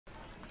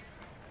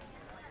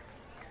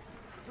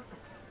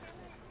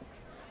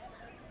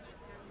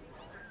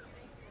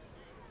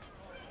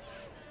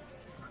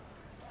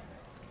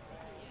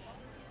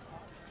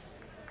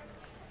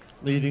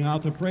Leading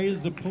off the parade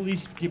is the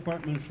police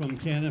department from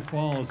Cannon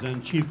Falls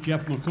and Chief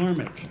Jeff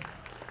McCormick.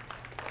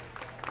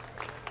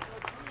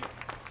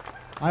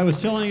 I was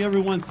telling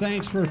everyone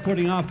thanks for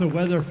putting off the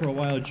weather for a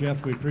while,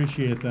 Jeff. We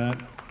appreciate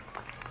that.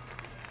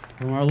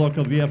 From our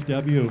local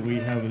VFW, we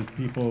have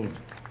people.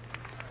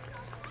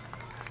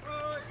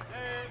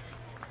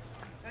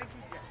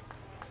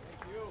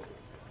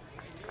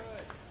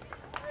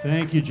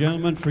 Thank you,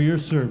 gentlemen, for your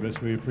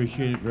service. We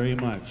appreciate it very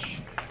much.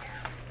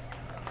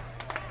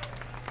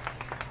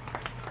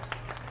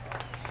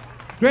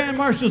 Grand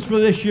Marshals for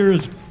this year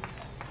is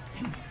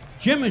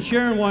Jim and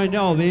Sharon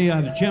Wynell. They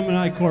have the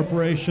Gemini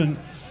Corporation.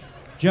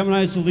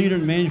 Gemini is the leader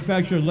in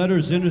manufactured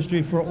letters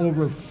industry for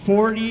over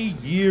 40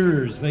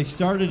 years. They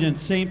started in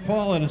St.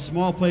 Paul at a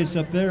small place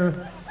up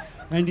there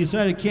and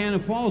decided Cannon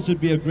Falls would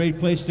be a great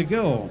place to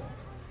go.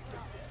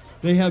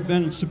 They have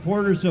been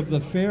supporters of the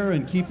fair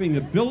and keeping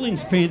the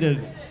buildings painted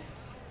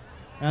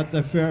at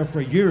the fair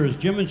for years.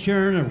 Jim and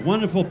Sharon are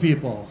wonderful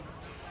people.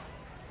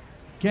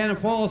 Cannon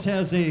Falls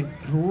has a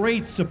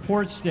great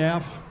support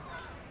staff,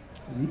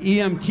 the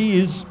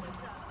EMTs,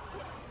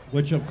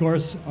 which of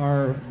course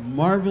are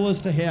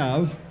marvelous to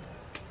have.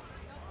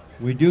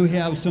 We do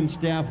have some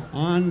staff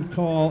on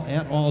call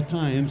at all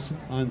times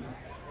on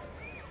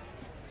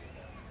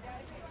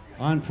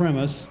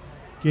premise.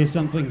 In case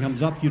something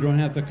comes up, you don't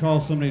have to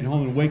call somebody at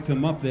home and wake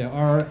them up. They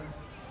are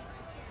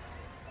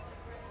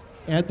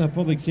at the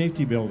public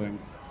safety building.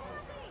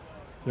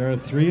 There are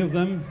 3 of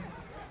them.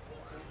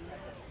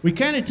 We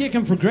kind of take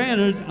them for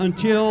granted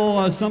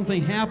until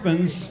something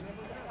happens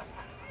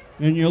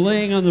and you're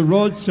laying on the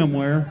road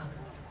somewhere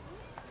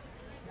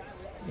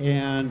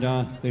and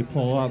they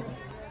pull up.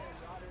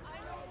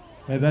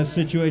 Had that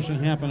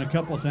situation happen a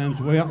couple of times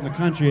way out in the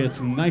country.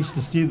 It's nice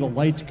to see the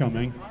lights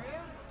coming.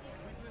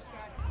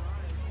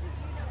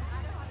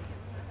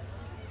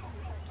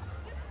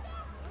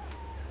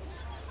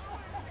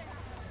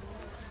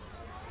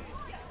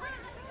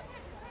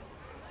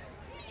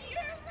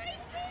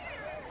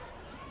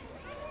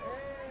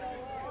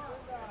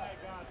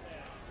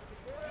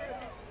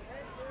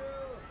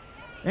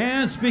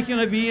 And speaking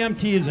of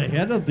EMTs,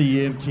 ahead of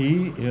the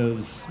EMT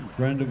is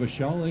Brenda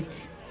Vashalik.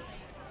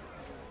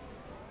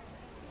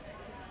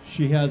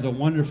 She has a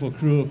wonderful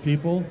crew of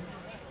people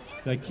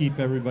that keep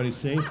everybody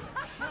safe.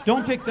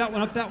 Don't pick that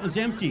one up, that one's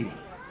empty.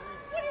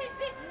 What is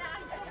this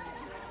nonsense?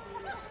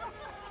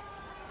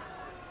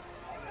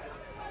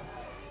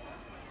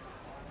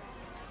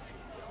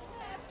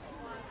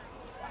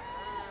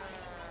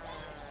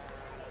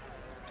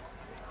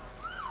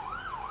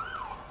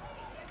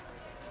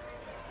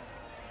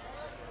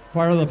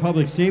 Part of the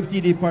public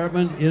safety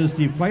department is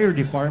the fire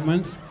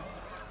department.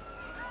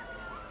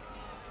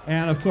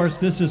 And of course,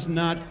 this is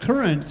not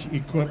current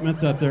equipment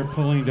that they're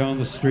pulling down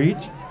the street.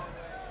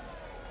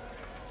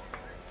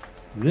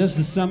 This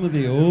is some of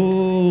the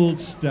old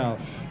stuff.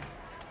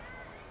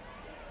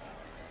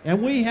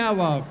 And we have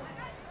a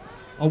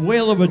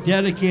whale of a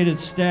dedicated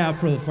staff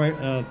for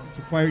the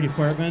fire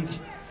department.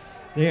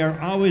 They are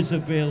always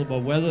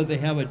available, whether they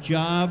have a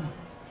job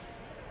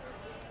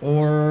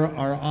or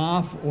are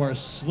off or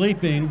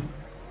sleeping.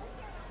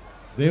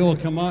 They will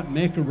come out and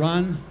make a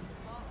run.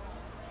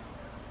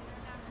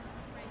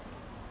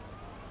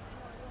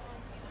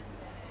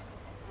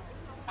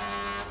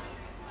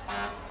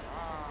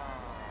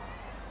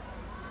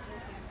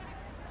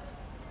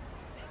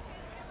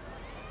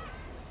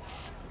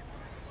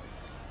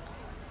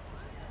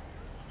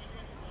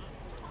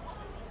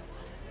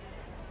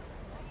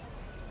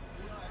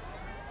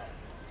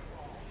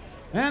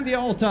 And the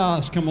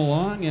Altas come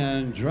along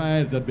and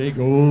drive the big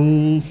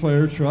old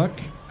fire truck.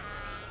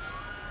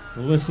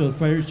 The list of the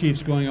fire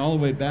chiefs going all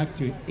the way back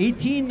to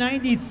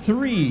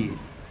 1893.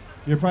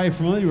 You're probably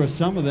familiar with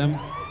some of them.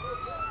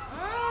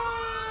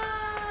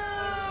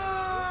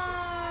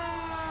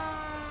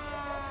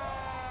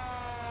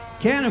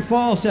 Cannon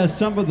Falls has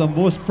some of the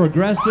most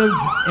progressive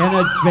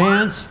and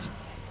advanced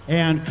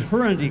and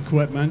current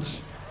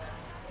equipment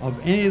of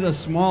any of the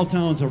small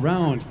towns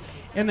around.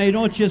 And they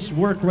don't just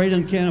work right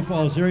in Cannon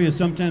Falls area.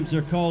 Sometimes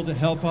they're called to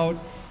help out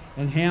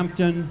in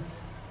Hampton,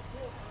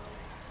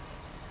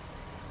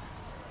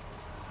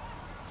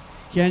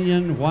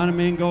 Kenyon,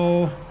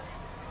 Wanamingo,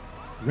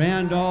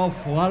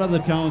 Randolph, a lot of the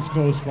towns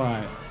close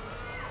by.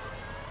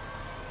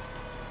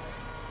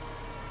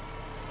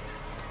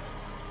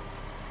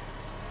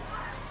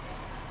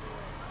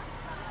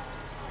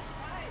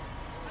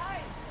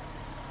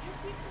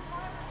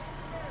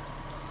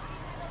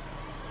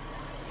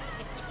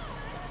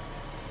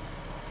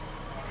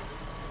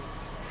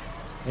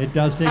 It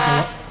does take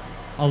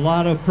a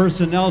lot of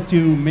personnel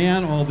to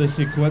man all this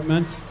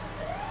equipment,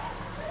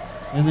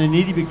 and they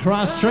need to be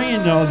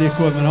cross-trained in all the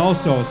equipment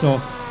also.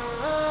 So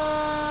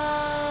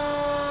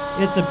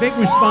it's a big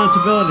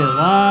responsibility, a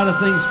lot of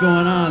things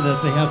going on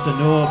that they have to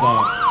know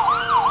about.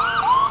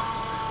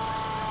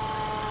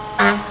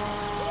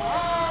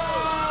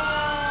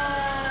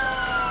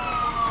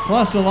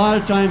 Plus, a lot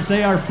of times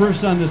they are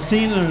first on the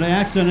scene of an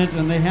accident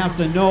and they have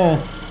to know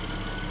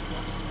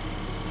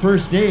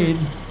first aid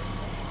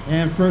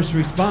and first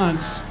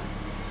response.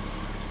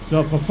 So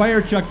if a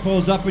fire truck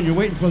pulls up and you're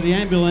waiting for the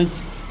ambulance,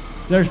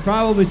 there's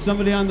probably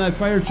somebody on that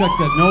fire truck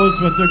that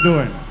knows what they're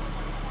doing.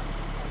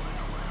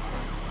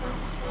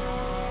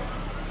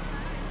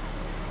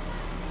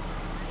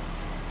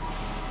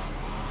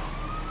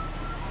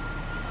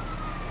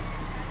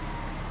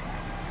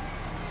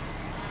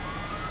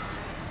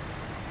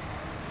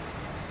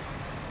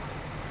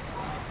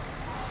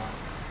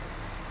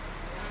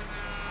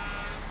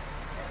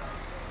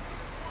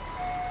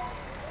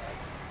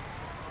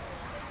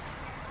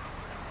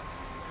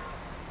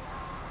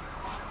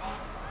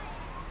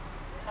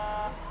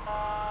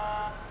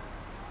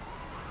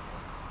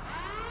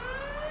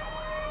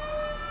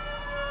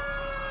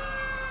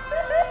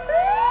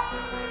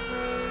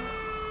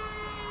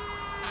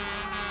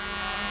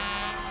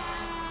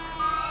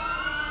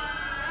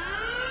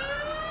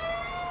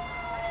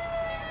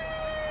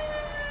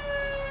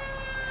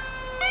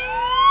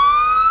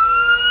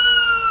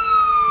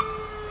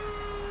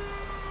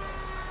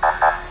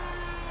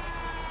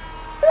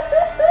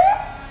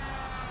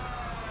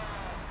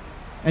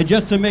 And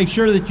just to make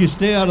sure that you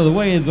stay out of the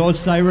way, those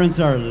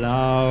sirens are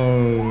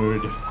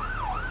loud.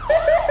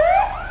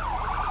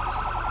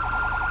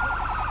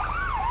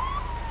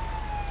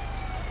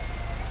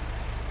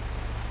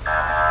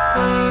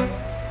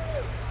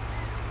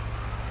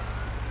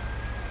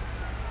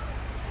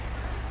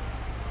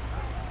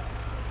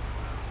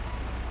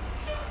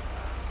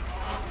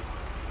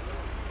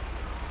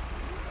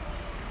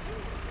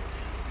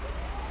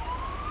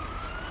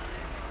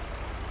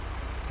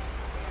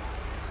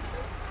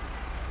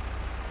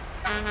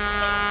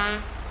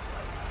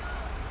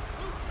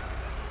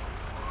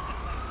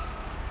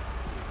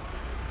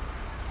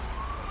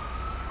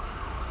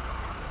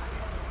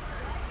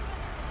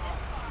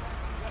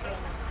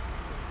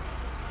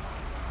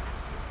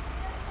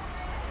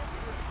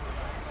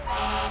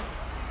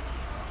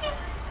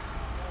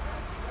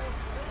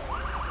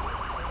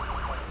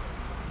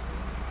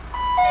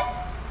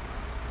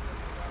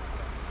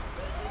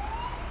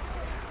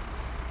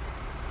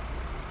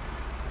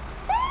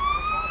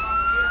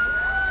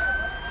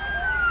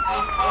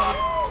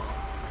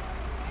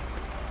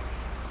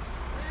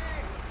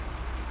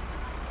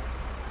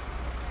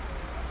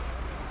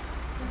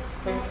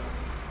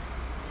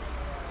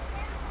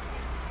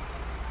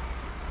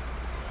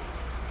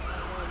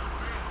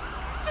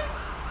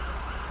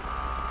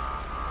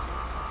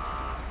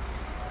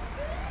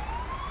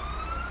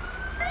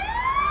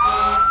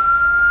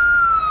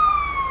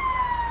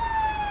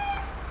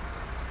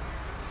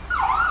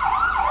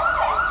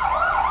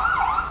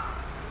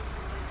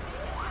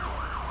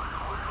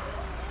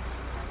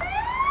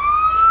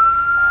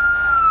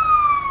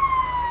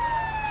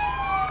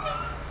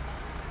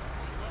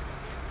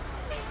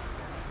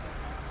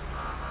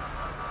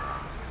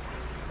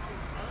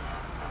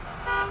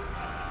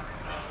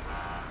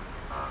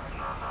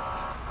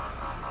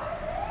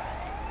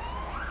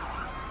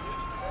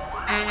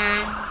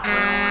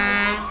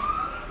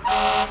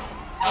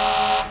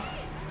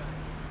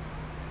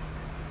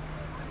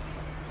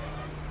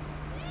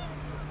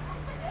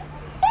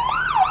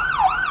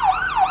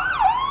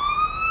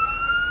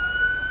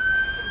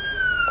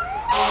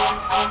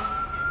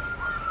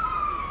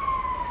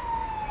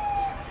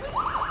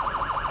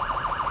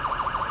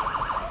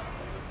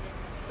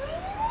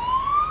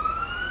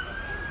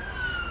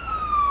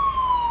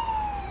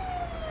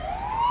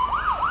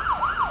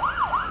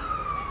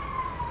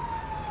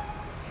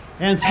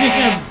 And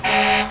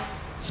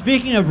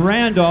speaking of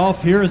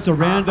Randolph, here is the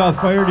Randolph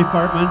Fire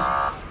Department,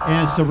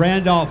 and it's the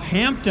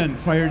Randolph-Hampton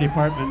Fire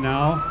Department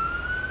now.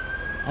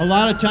 A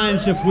lot of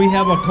times if we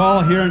have a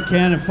call here in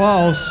Cannon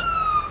Falls,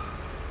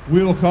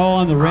 we will call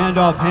on the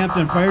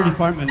Randolph-Hampton Fire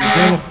Department,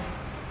 and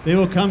they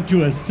will come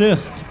to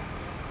assist.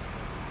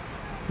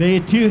 They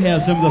too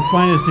have some of the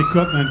finest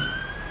equipment.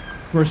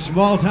 For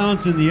small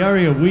towns in the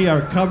area, we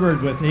are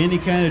covered with any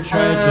kind of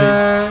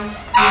tragedy.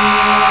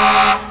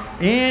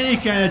 Any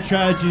kind of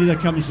tragedy that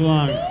comes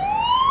along,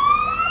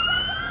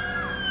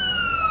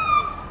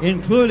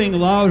 including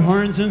loud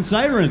horns and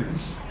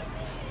sirens.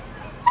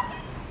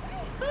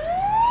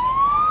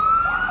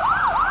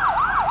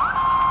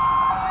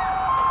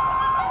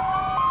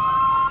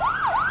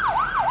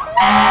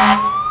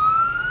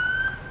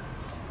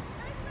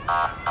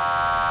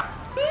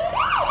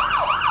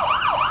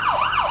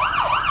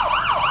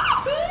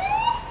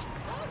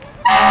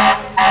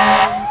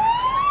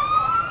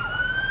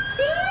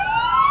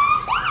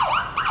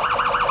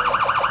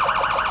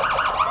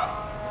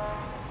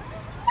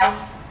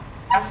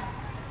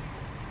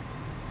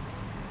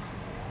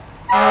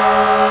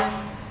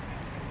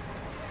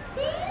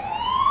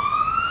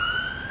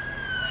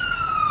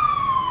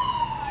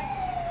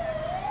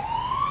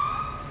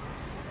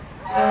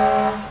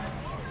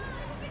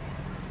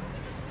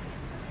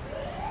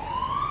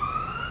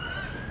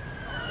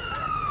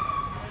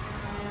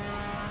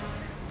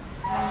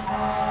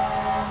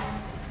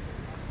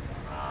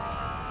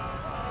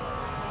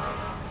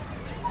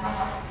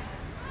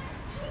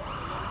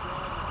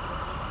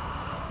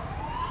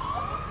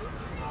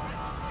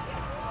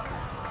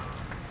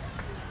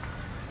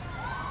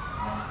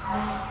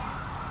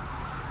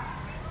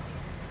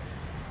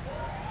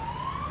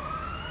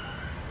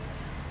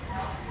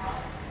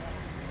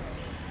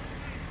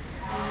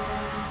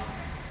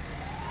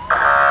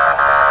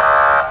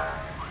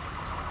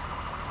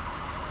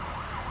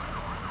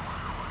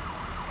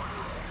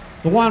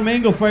 The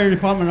Wanamingo Fire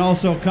Department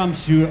also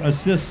comes to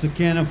assist the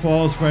Cannon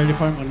Falls Fire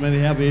Department when they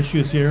have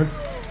issues here.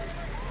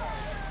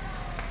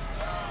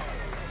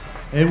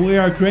 And we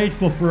are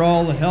grateful for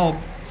all the help.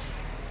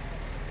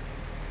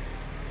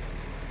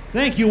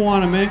 Thank you,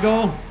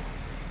 Wanamingo.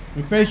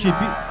 We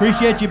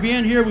appreciate you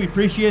being here. We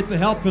appreciate the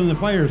help from the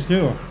fires,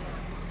 too.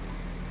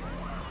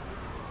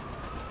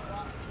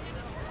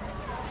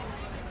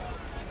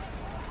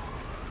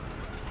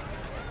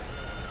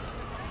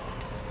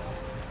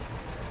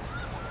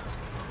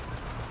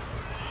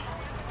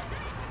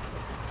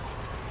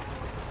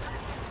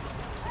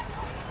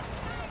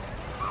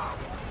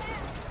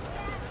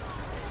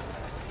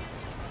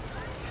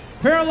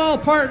 Parallel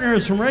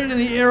partners from right in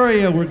the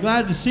area, we're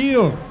glad to see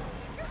you.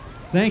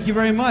 Thank you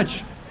very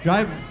much.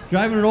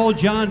 Driving an old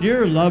John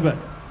Deere, love it.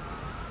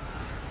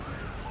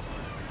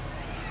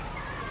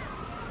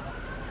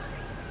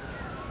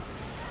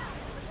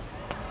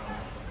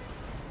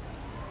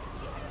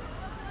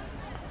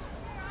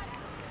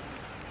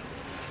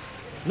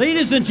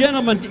 Ladies and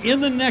gentlemen, in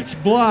the next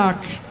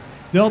block,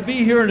 they'll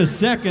be here in a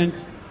second.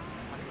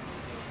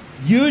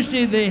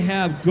 Usually they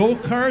have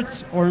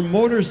go-karts or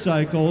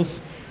motorcycles,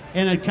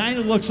 and it kind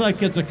of looks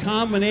like it's a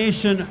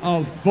combination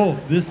of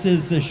both. This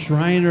is the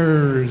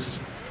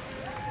Shriners.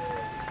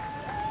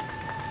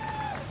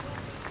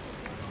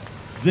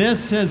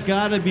 This has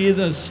got to be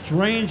the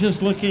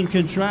strangest looking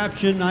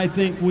contraption I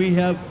think we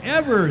have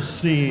ever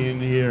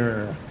seen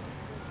here.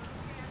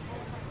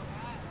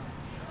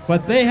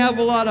 But they have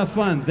a lot of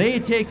fun. They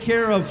take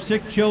care of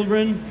sick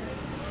children.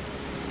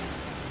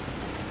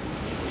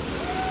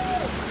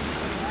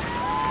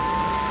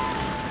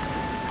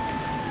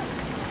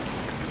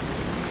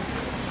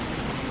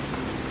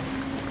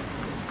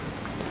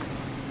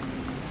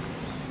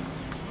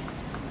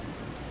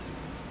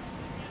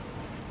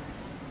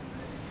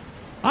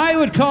 I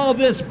would call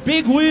this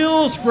big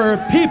wheels for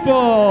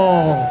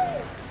people.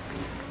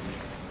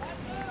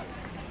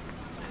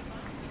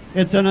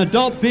 It's an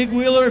adult big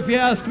wheeler if you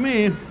ask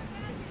me.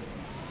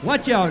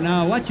 Watch out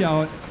now, watch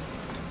out.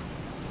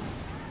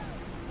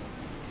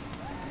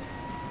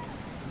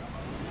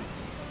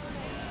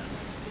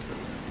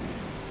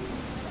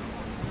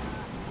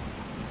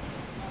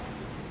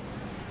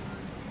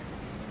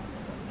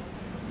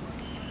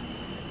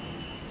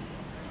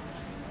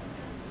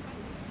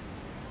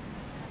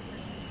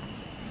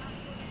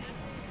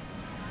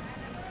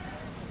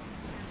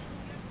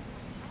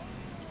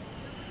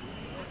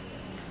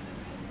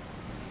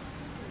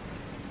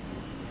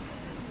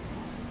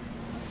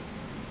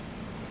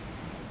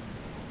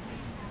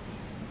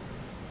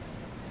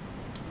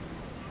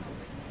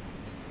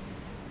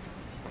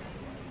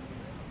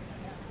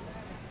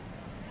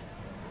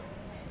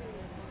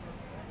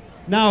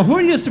 Now, who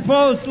do you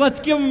suppose? Let's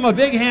give them a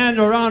big hand,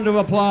 a round of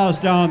applause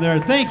down there.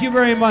 Thank you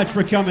very much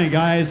for coming,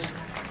 guys.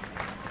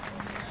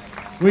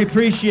 We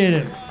appreciate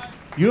it.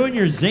 You and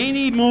your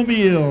zany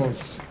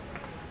mobiles.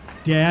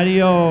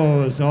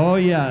 Daddy-O's, oh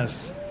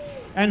yes.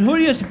 And who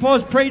do you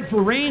suppose prayed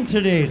for rain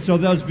today so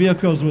those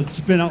vehicles would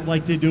spin out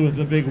like they do with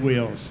the big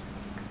wheels?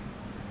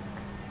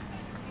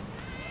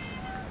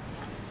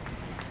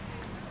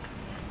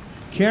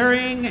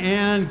 Caring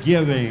and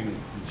giving,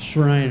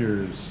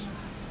 Shriners.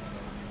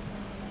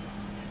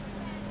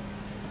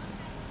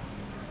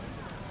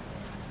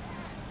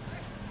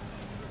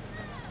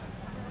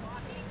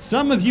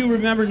 Some of you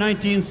remember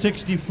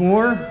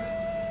 1964.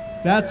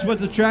 That's what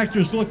the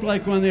tractors looked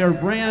like when they were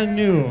brand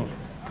new.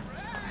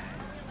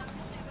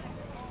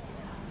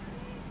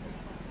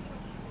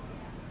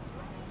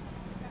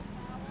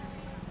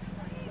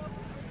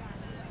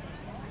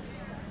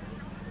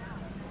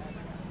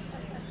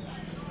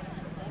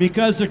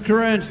 Because the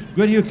current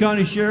Goodhue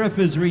County Sheriff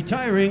is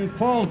retiring,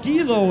 Paul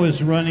Gilo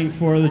is running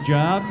for the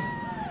job.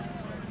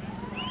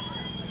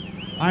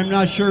 I'm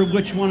not sure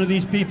which one of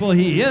these people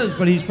he is,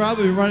 but he's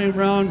probably running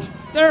around.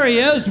 There he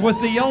is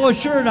with the yellow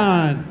shirt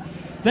on.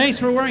 Thanks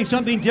for wearing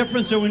something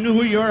different so we knew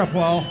who you are,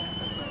 Paul.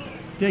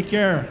 Take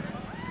care.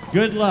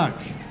 Good luck.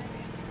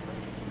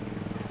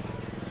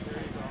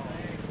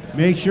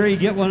 Make sure you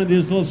get one of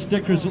these little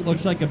stickers that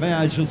looks like a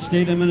badge. You'll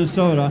stay in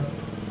Minnesota.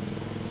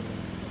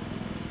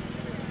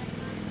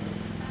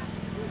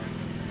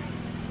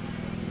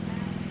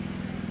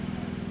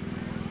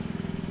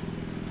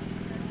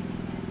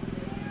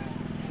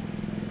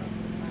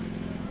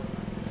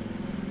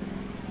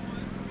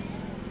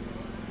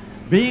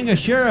 Being a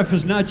sheriff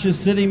is not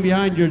just sitting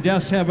behind your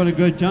desk having a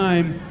good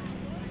time.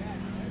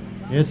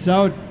 It's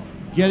out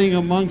getting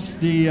amongst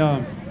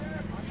the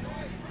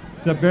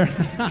bear.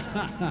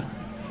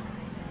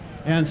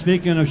 And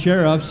speaking of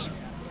sheriffs,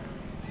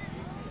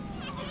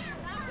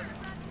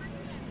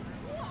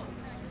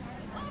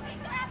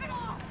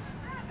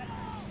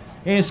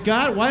 hey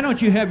Scott, why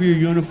don't you have your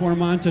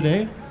uniform on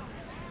today?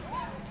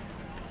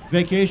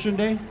 Vacation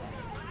day?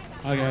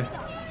 Okay.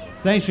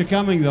 Thanks for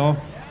coming though.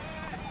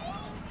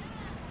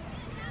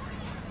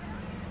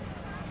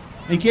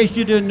 In case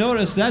you didn't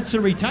notice, that's a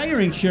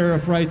retiring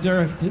sheriff right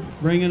there,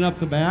 bringing up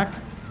the back.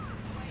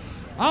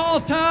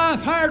 Alta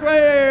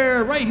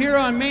Hardware, right here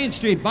on Main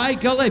Street. By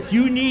golly, if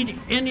you need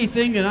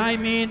anything, and I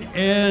mean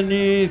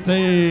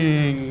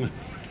anything,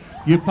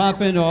 you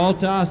pop into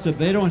Alta. If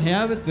they don't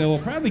have it, they will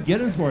probably get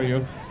it for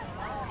you.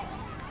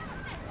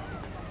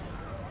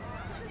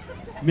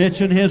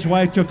 Mitch and his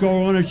wife took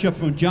over ownership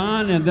from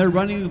John, and they're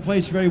running the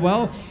place very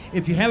well.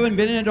 If you haven't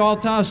been into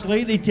Alta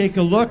lately, take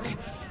a look.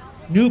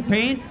 New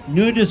paint,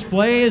 new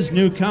displays,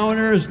 new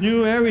counters,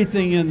 new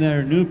everything in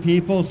there. New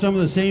people, some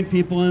of the same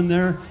people in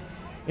there.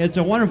 It's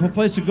a wonderful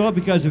place to go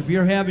because if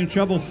you're having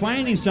trouble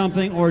finding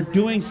something or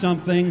doing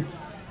something,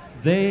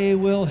 they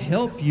will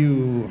help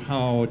you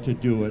how to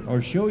do it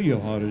or show you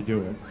how to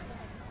do it.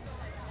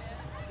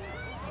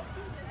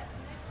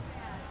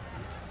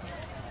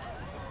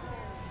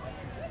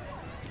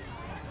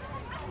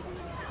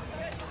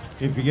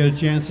 If you get a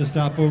chance to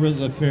stop over to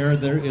the fair,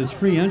 there is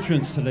free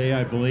entrance today,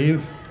 I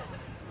believe,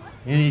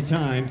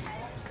 anytime.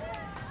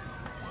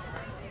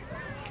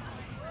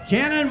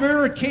 Cannon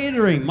River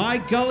Catering, my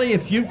golly,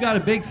 if you've got a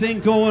big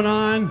thing going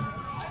on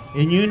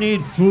and you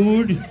need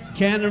food,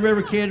 Cannon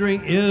River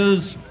Catering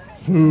is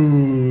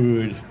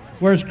food.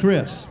 Where's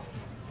Chris?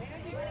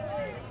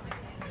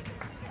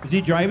 Is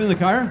he driving the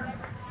car?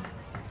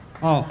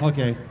 Oh,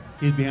 okay.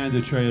 He's behind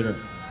the trailer.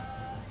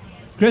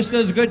 Chris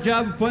does a good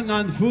job of putting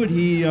on the food.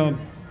 He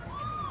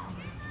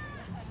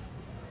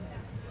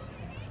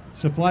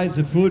supplies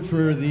the food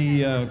for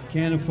the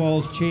Cannon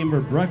Falls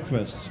Chamber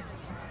breakfasts.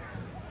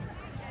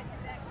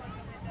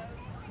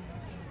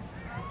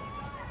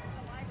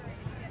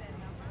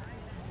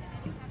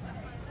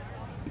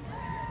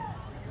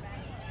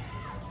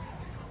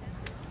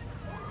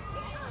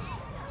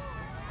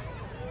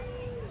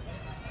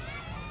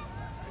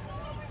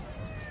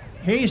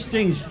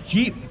 Hastings,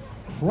 Jeep,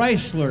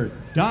 Chrysler,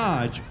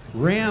 Dodge,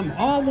 Ram,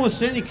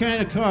 almost any kind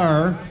of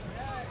car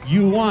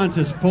you want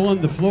is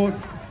pulling the float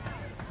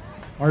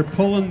or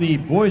pulling the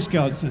Boy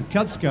Scouts and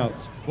Cub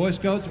Scouts. Boy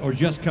Scouts or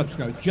just Cub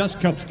Scouts?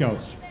 Just Cub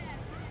Scouts.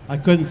 I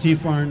couldn't see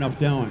far enough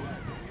down.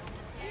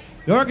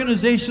 The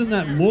organization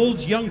that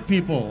molds young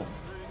people,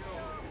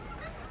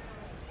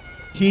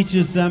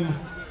 teaches them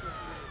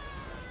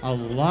a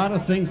lot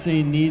of things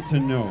they need to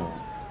know.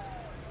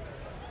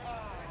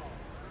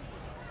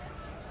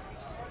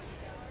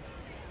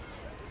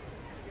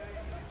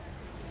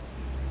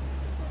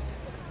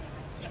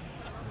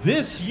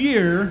 This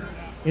year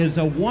is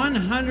a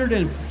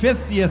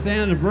 150th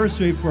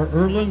anniversary for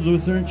Erland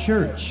Lutheran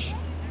Church.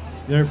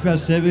 Their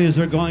festivities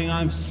are going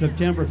on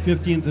September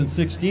 15th and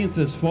 16th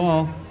this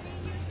fall.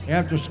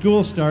 After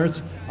school starts,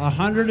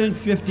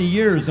 150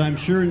 years. I'm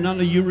sure none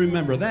of you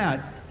remember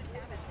that.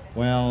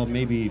 Well,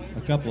 maybe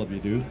a couple of you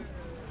do.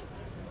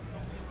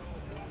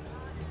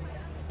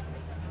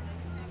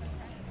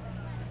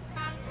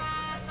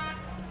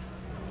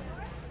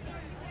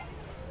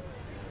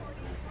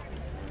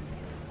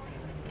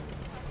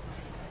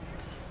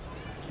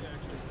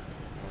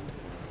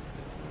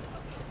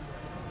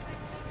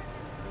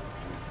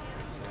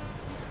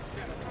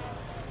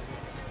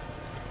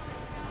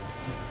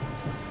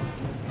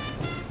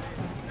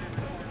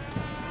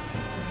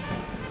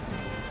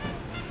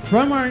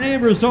 From our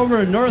neighbors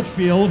over in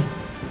Northfield,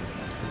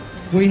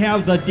 we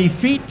have the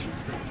defeat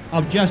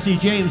of Jesse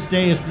James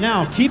Days.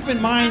 Now, keep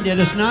in mind, it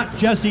is not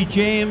Jesse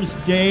James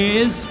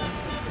Days.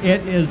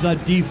 It is the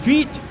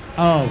defeat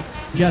of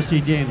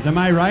Jesse James. Am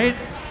I right?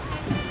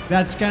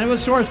 That's kind of a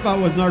sore spot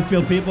with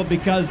Northfield people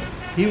because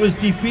he was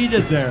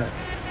defeated there.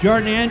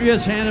 Jordan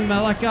Andrews, Hannah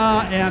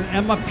Malika, and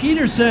Emma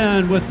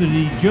Peterson with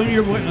the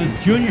junior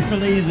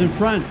ladies in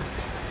front.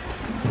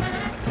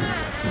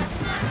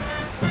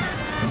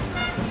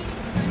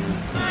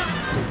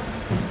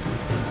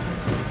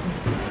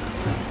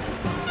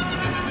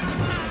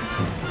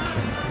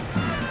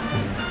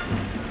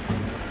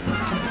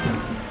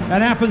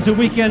 That happens the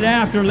weekend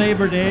after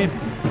Labor Day.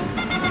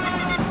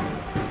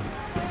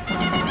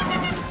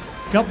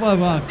 A couple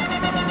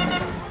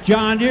of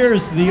John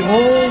Deere's, the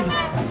old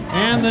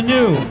and the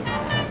new.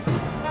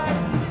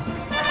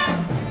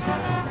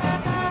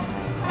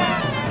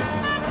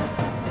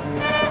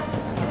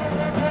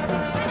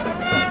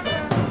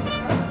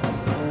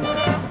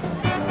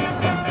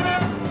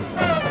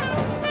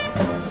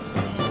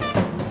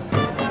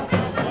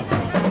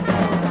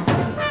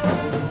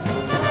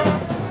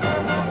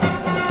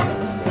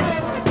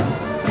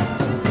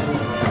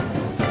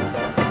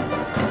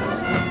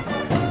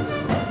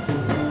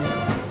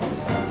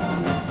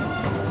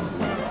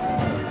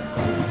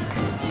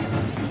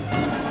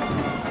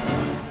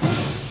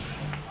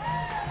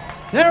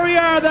 There we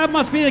are. That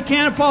must be the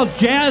Cannon Falls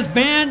Jazz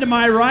Band. Am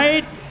I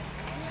right?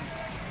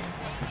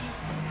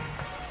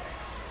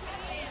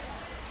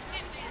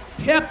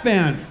 Pep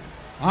Band.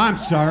 I'm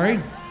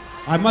sorry.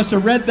 I must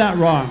have read that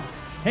wrong.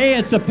 Hey,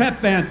 it's the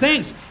Pep Band.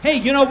 Thanks. Hey,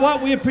 you know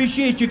what? We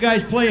appreciate you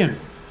guys playing.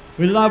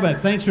 We love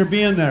it. Thanks for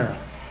being there.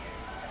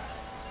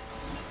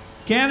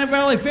 Cannon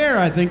Valley Fair,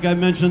 I think I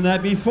mentioned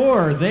that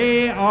before.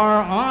 They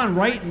are on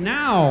right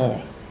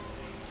now.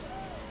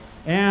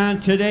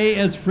 And today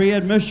is free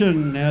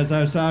admission, as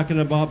I was talking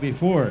about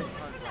before.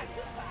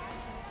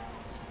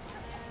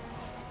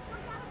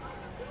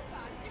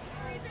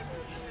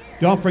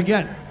 Don't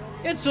forget,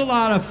 it's a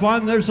lot of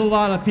fun. There's a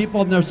lot of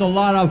people, and there's a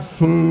lot of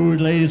food,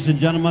 ladies and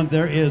gentlemen.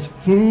 There is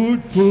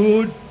food,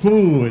 food,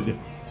 food.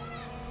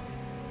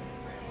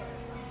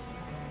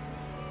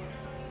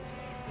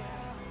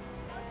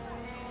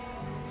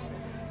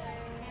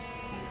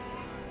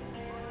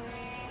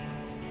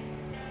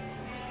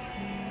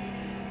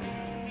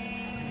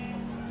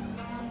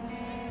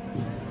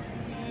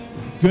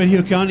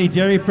 Goodhue County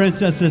Dairy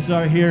Princesses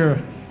are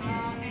here.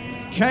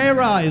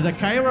 Kyra, is it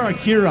Kyra or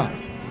Kira?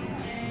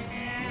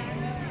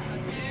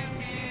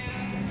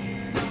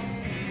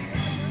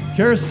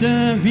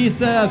 Kirsten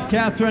Visev,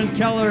 Catherine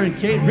Keller, and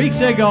Kate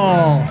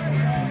Riexegel.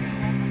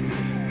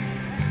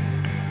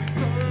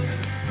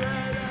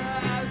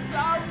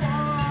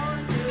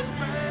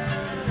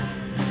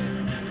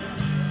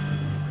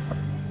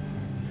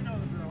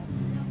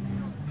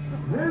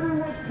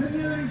 Riverwood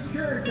Community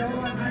Church out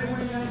on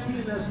Highway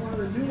 19. That's one of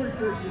the newer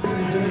churches.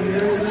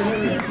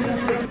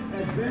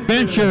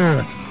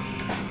 Adventure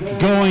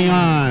going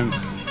on.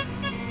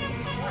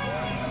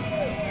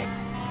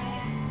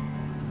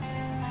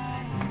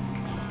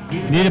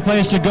 Need a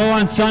place to go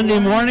on Sunday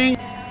morning?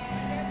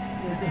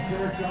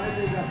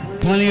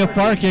 Plenty of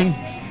parking.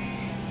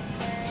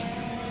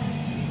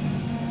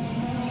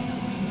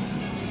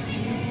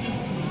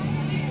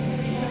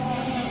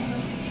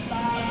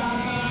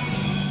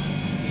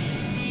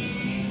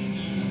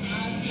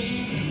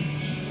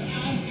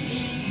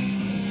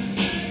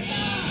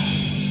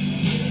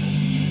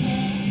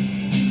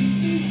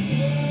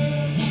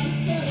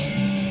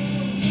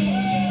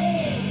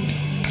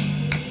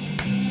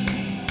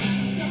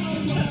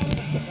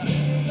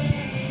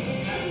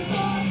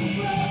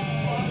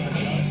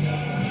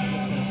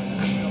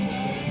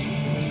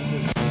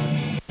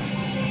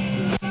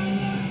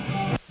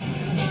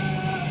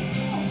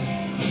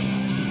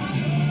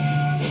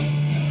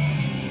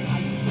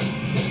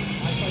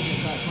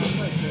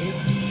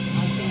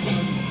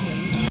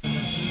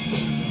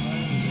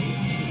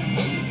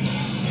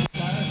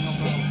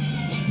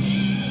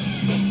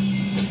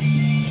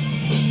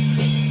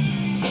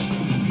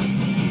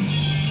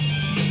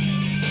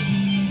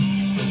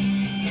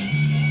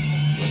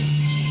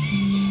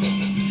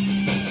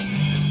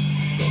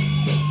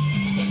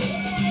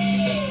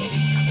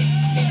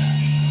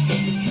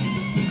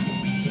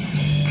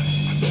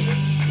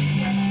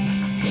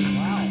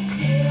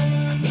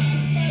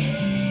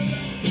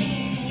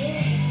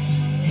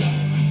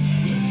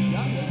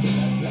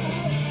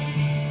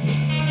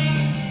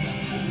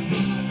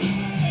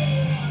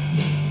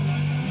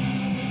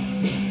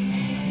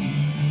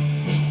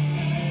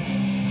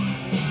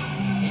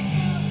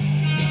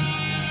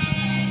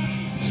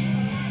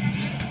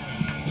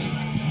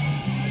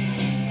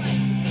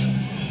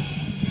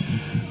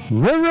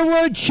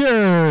 Riverwood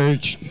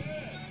Church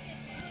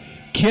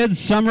Kids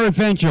Summer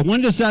Adventure.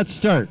 When does that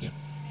start?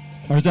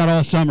 Or is that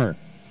all summer?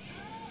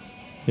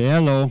 Hey,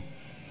 hello.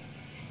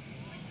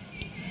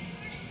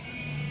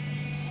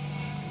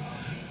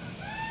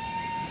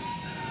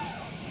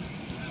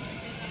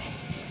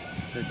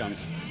 Here it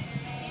comes.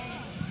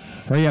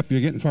 Hurry up,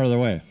 you're getting farther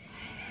away.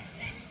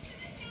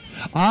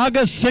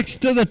 August 6th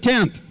to the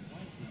 10th.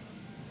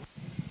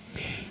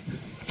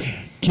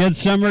 Kids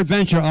Summer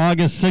Adventure,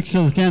 August 6th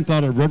to the 10th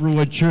out of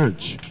Riverwood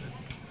Church.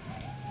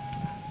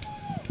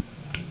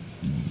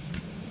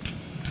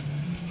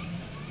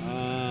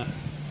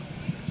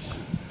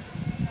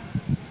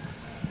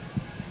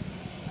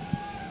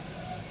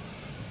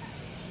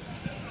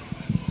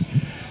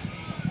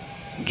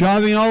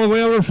 Driving all the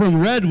way over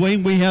from Red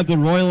Wing, we have the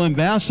Royal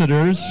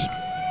Ambassadors.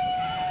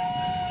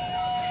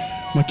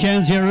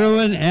 Mackenzie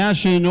Irwin,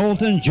 Ashley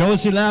Knowlton,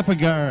 Josie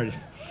Lapagard.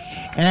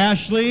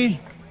 Ashley,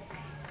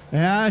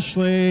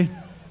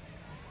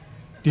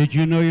 did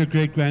you know your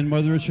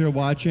great-grandmother is here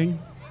watching?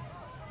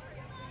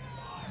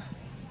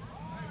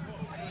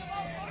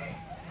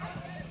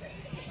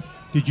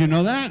 Did you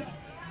know that?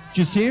 Did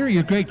you see her?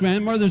 Your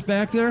great-grandmother's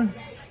back there?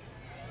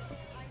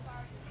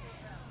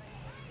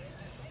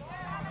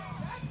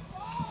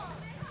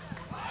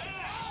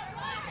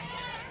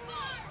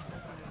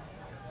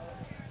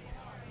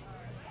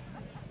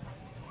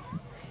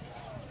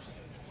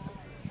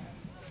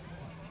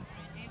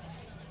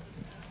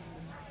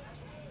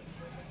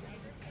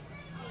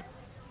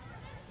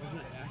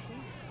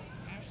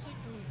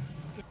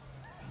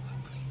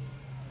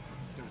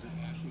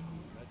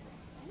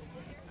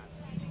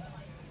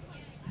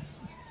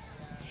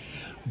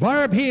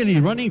 Barb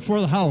Haley running for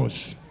the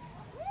House.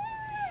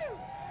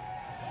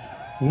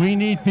 We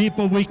need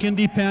people we can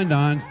depend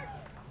on.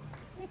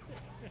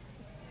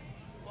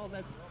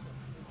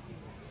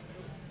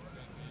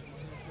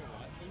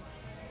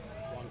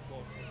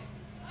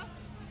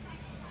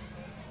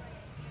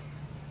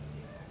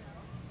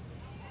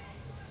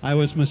 I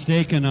was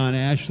mistaken on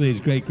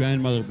Ashley's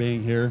great-grandmother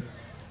being here.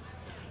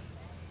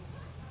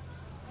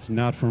 It's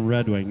not from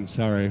Red Wing,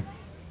 sorry.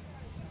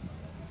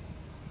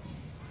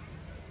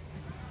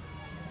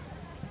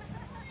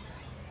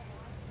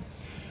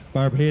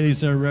 Barb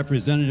Haley's our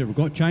representative,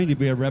 trying to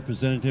be a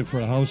representative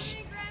for the House.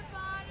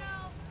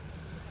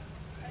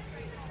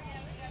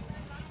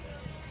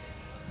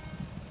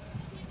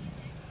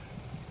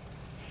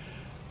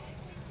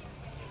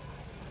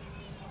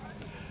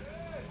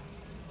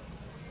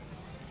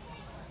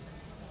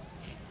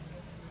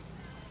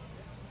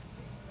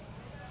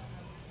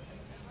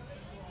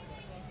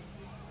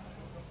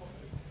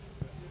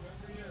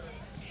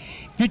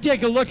 you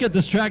take a look at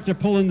this tractor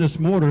pulling this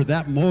motor,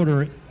 that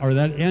motor or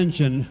that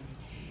engine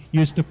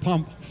used to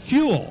pump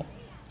fuel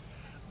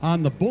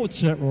on the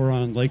boats that were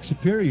on Lake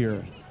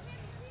Superior.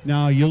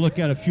 Now you look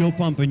at a fuel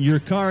pump in your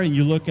car and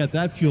you look at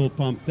that fuel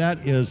pump,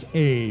 that is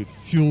a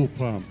fuel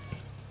pump.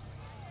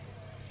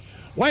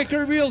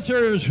 Weicker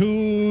Realtors,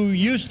 who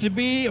used to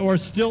be or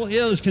still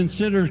is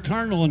considered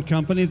Cardinal and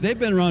Company, they've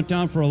been around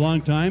town for a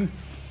long time.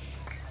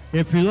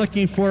 If you're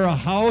looking for a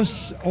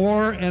house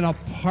or an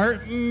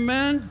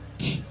apartment,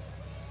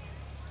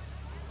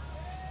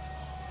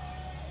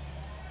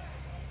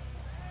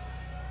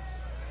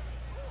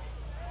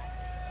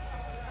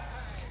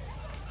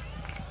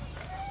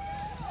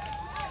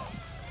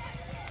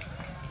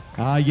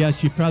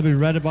 yes, you probably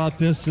read about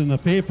this in the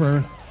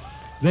paper.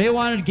 They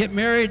wanted to get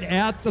married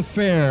at the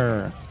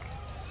fair.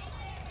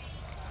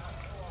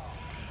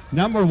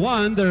 Number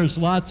one, there's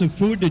lots of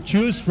food to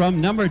choose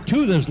from. Number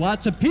two, there's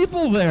lots of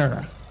people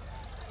there.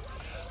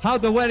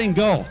 How'd the wedding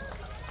go?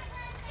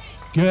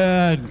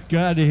 Good,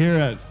 glad to hear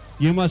it.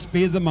 You must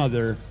be the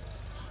mother.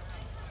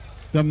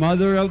 The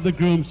mother of the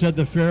groom said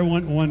the fair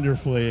went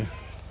wonderfully.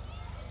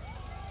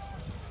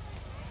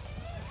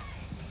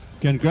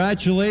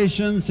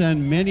 Congratulations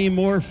and many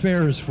more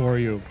fairs for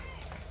you.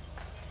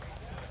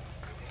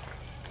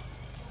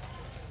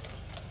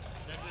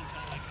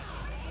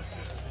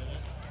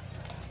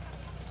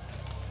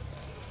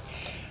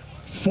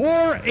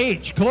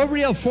 4-H,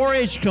 Cloverdale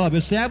 4-H Club,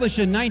 established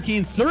in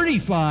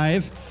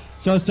 1935.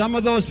 So some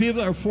of those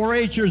people that are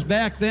 4-Hers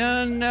back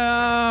then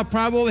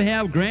probably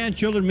have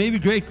grandchildren, maybe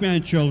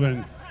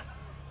great-grandchildren.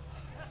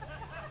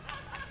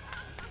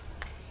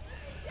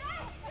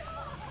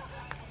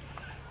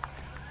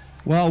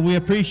 Well, we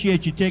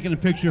appreciate you taking a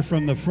picture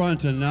from the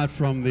front and not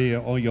from the,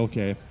 oh, you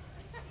okay.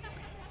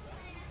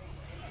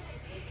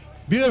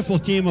 Beautiful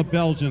team of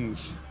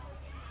Belgians.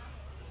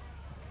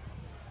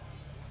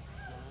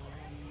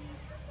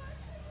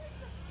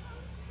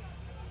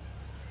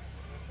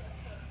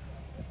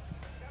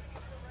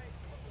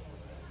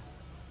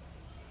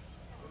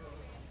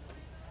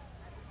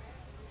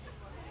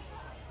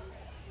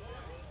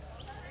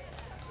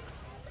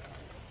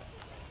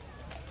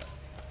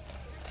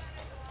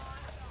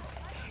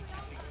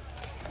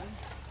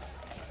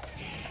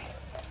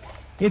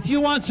 If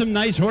you want some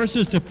nice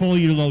horses to pull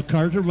your little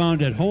cart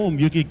around at home,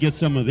 you could get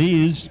some of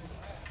these.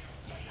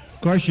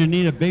 Of course, you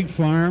need a big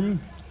farm,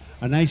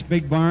 a nice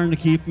big barn to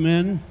keep them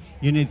in.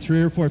 You need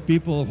 3 or 4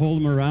 people to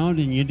hold them around,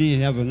 and you need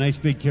to have a nice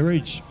big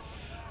carriage.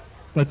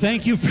 But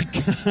thank you for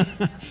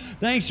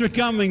thanks for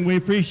coming. We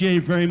appreciate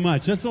it very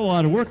much. That's a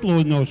lot of work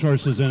loading those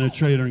horses in a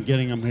trailer and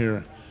getting them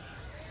here.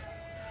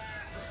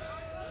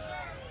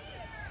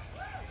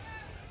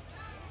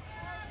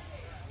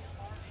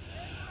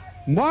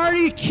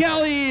 Marty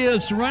Kelly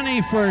is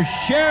running for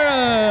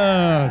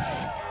sheriff.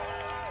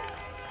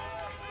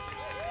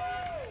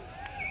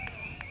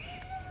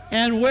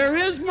 And where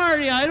is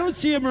Marty? I don't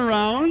see him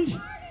around.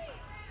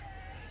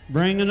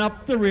 Bringing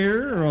up the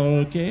rear,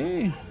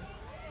 okay.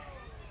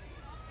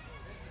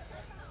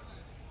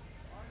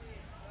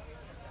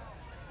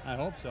 I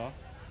hope so.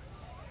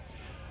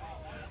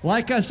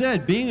 Like I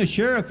said, being a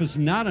sheriff is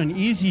not an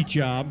easy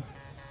job.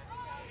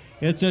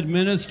 It's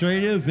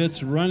administrative,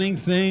 it's running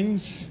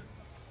things.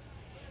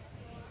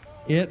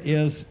 It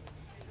is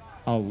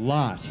a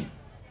lot.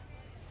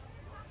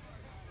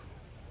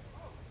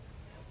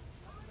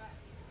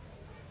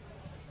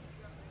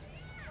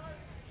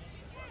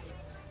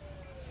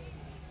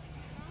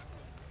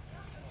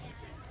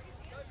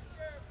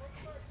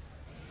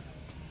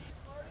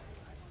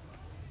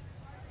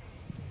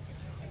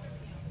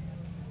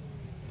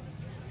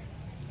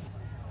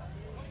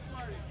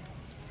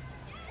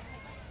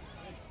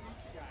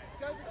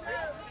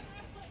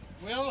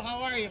 Well,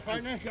 how are you,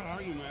 partner? How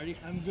are you, Marty?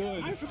 I'm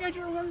good. I forgot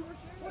you were running.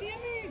 What do you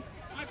mean?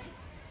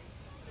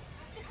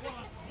 Well,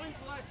 when's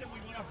the last time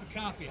we went up for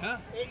coffee, huh?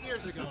 8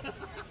 years ago.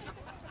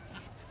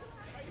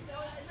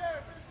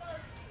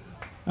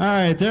 All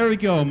right, there we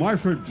go.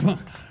 Marford,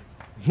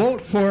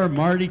 vote for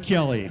Marty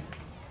Kelly.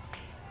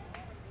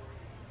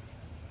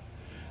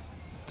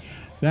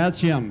 That's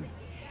him.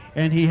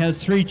 And he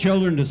has 3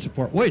 children to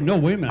support. Wait a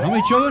minute. How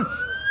many children?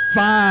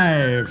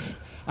 5.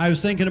 I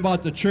was thinking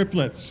about the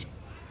triplets.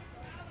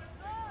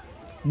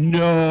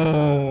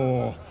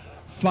 No.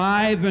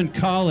 5 in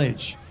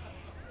college.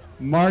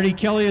 Marty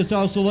Kelly is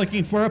also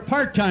looking for a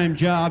part-time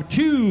job,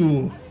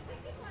 too.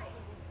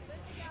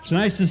 It's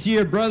nice to see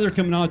your brother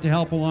coming out to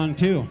help along,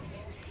 too.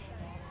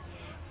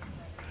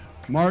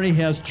 Marty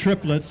has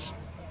triplets.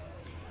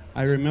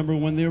 I remember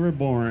when they were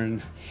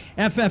born.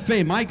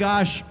 FFA, my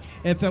gosh,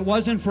 if it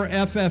wasn't for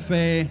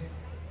FFA,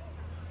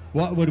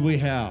 what would we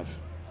have?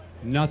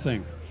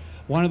 Nothing.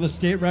 One of the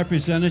state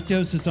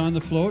representatives is on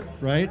the float,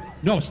 right?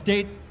 No,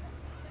 state.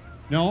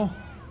 No?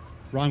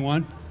 Wrong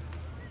one.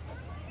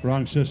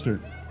 Wrong sister.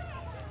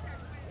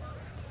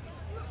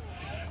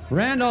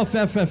 Randolph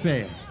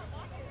FFA.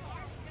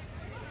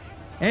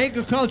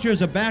 Agriculture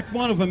is a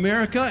backbone of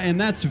America,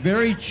 and that's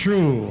very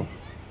true.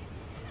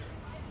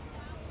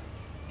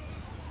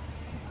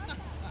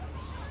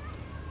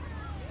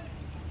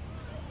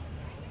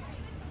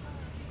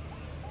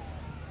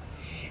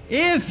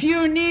 If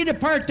you need a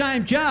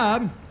part-time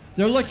job,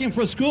 they're looking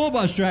for school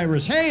bus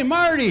drivers. Hey,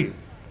 Marty,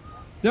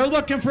 they're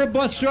looking for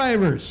bus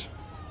drivers.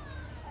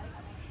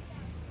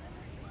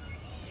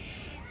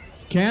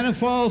 Cannon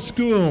Falls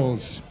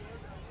Schools,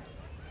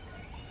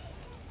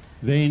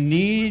 they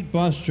need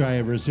bus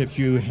drivers. If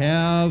you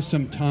have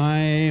some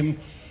time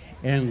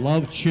and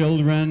love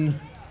children,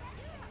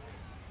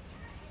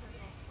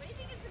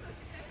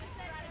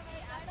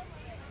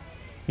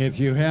 if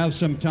you have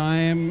some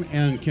time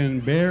and can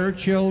bear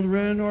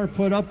children or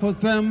put up with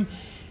them,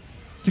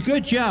 it's a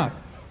good job.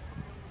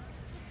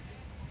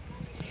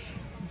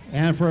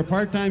 And for a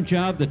part-time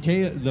job, the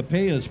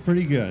pay is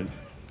pretty good.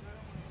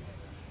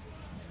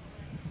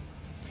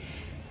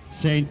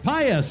 St.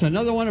 Pius,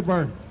 another one of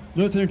our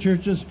Lutheran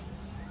churches,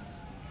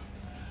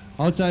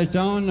 outside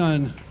town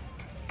on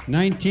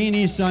 19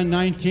 East on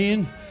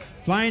 19,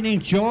 finding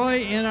joy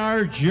in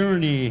our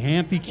journey.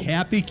 Happy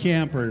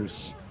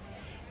campers.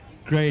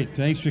 Great,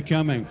 thanks for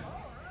coming.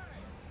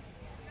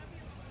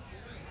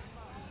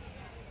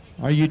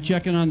 Are you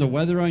checking on the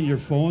weather on your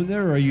phone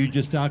there, or are you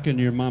just talking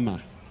to your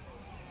mama?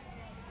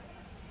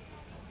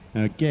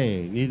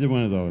 Okay, neither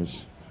one of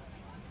those.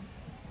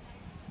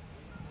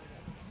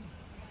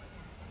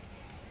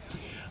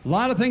 A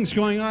lot of things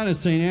going on at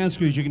St.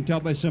 Ansgar's. You can tell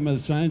by some of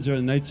the signs there.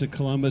 The Knights of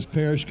Columbus,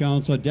 Parish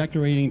Council,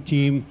 decorating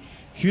team,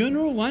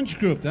 funeral lunch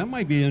group. That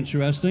might be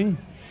interesting.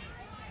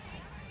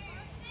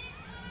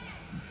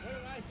 What did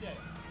I say?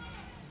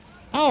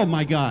 Oh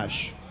my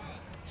gosh.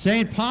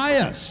 St.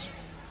 Pius.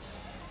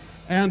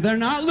 And they're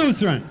not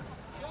Lutheran.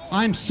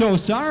 I'm so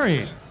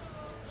sorry.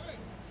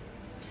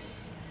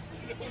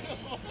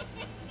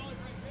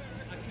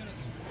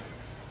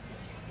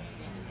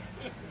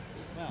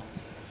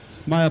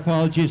 My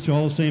apologies to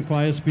all the St.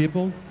 Pius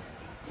people,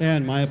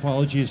 and my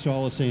apologies to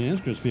all the St.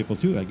 Ansgar's people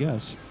too, I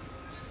guess.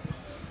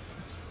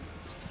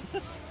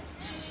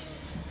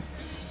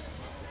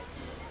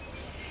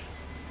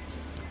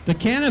 The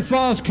Cannon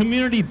Falls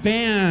Community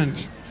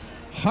Band,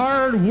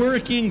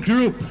 hard-working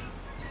group.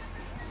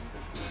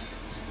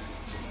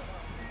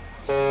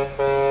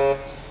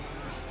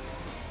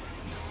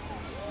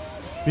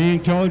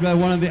 Being towed by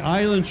one of the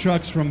island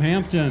trucks from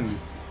Hampton.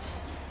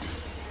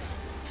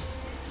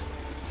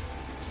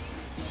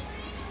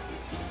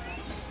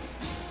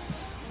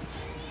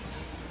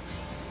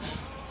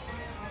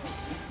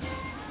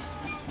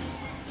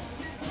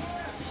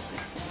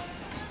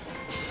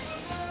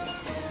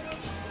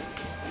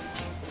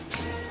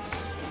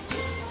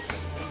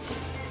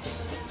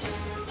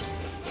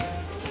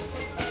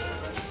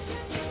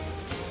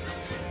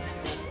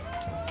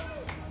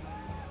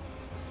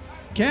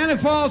 Cannon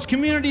Falls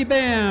Community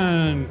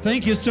Band,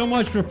 thank you so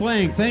much for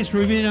playing. Thanks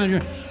for being on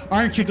your,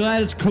 aren't you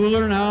glad it's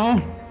cooler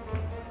now?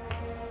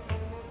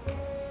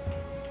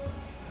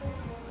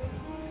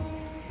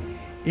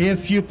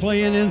 If you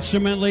play an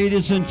instrument,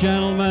 ladies and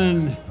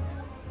gentlemen,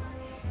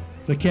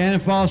 the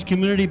Cannon Falls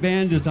Community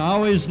Band is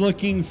always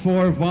looking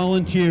for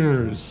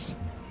volunteers.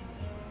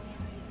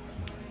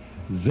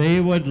 They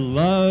would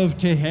love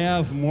to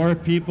have more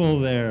people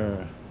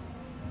there.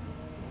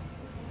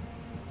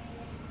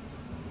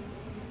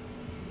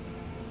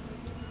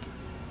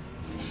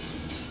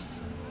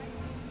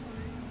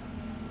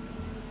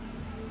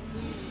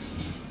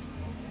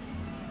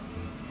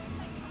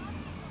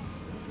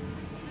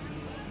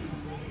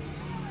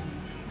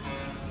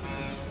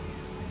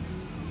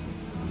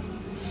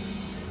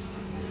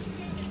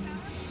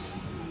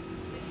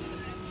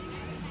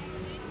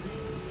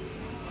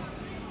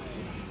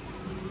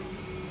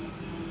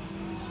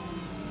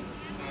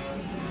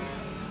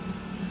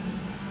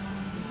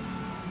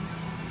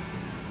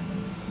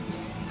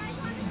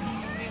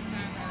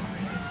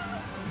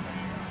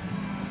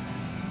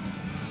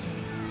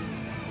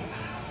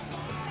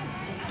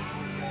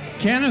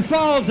 Cannon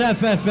Falls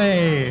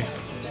FFA.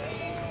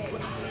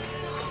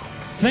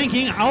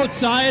 Thinking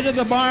outside of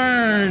the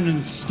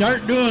barn.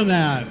 Start doing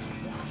that.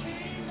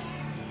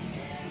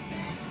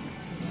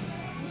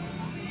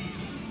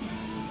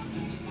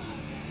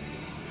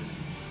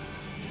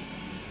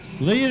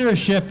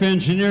 Leadership,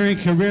 engineering,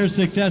 career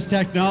success,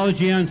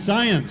 technology, and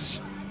science.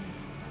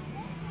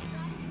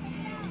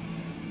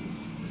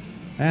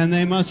 And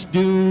they must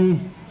do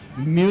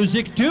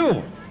music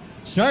too.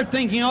 Start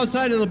thinking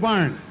outside of the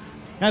barn.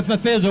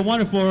 FFA is a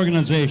wonderful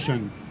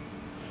organization.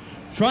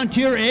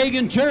 Frontier Egg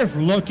and Turf,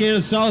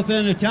 located south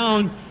end of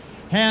town,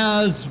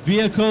 has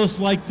vehicles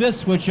like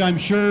this, which I'm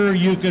sure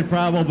you could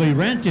probably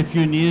rent if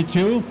you needed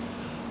to,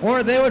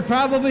 or they would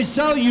probably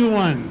sell you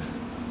one.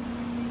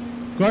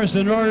 Of course,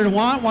 in order to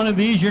want one of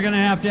these, you're going to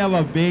have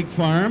a big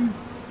farm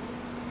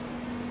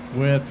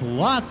with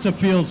lots of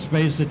field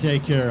space to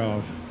take care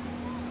of.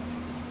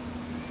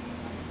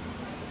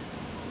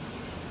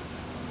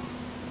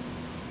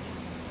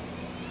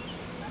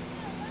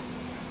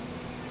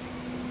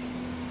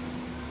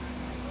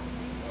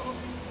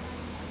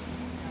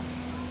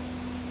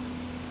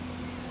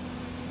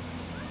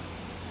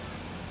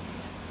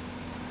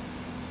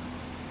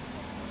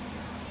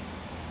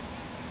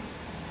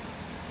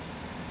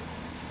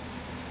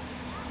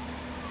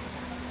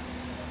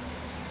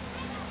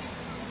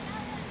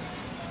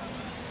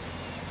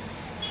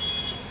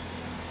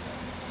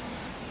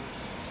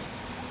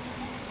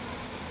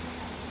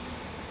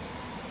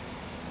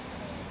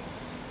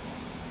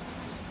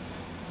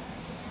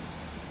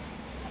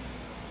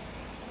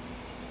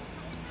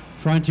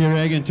 Frontier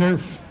Ag and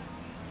Turf.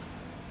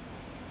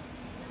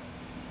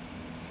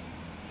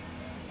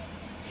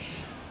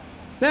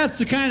 That's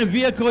the kind of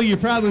vehicle you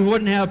probably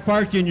wouldn't have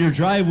parked in your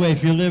driveway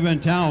if you live in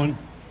town.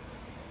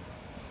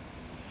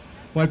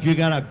 But if you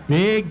got a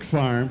big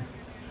farm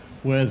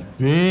with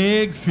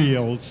big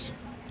fields,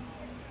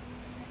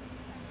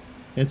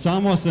 it's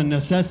almost a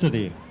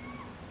necessity.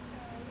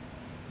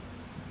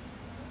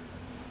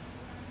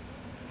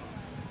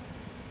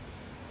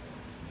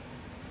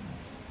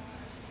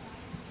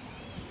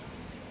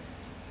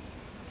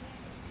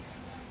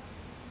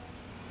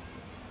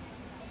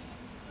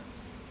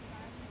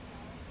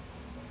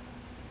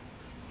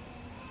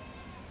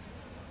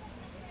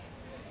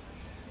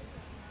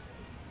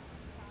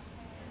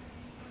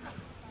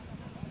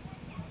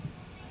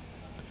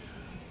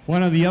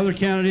 One of the other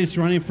candidates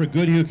running for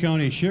Goodhue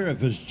County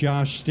Sheriff is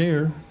Josh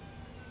Stair,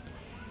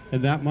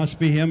 and that must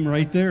be him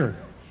right there.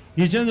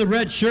 He's in the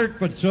red shirt,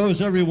 but so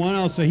is everyone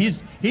else, so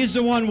he's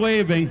the one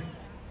waving.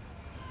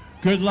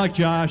 Good luck,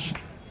 Josh.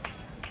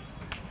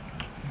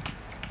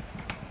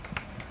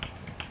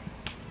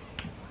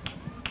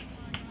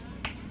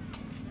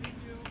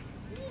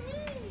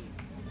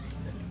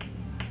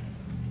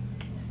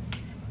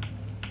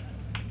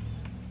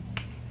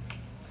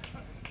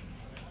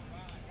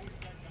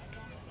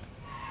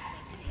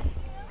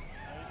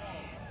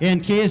 In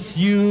case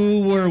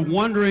you were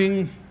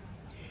wondering,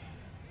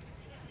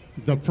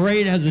 the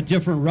parade has a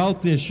different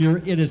route this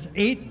year. It is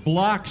 8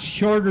 blocks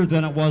shorter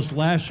than it was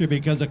last year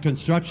because of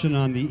construction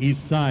on the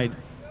east side.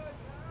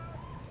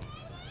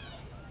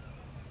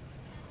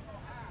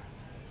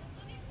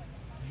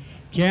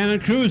 Cannon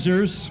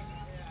Cruisers,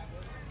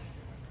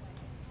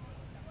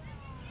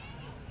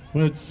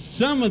 with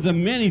some of the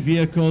many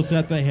vehicles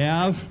that they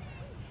have,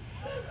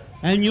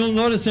 and you'll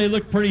notice they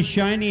look pretty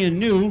shiny and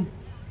new.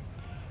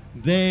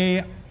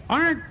 They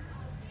aren't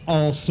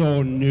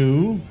also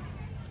new,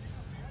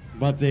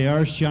 but they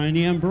are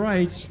shiny and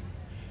bright.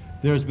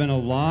 There's been a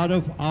lot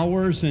of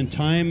hours and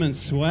time and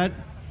sweat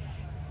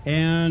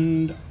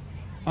and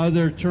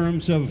other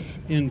terms of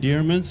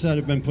endearments that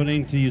have been put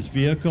into these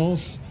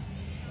vehicles.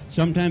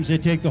 Sometimes they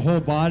take the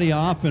whole body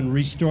off and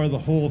restore the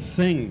whole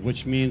thing,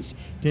 which means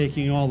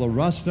taking all the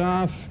rust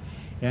off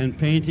and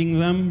painting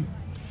them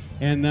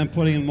and then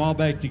putting them all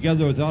back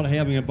together without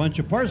having a bunch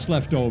of parts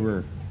left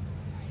over.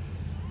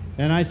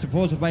 And I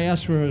suppose if I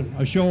asked for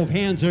a show of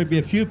hands, there'd be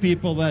a few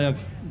people that have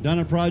done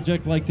a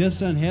project like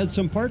this and had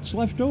some parts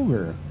left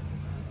over.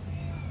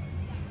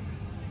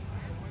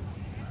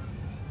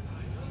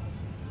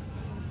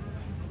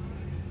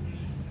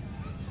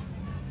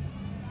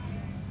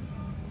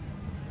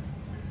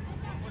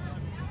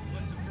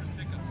 What's the first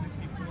pickup,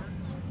 64?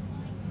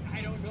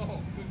 I don't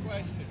know. Good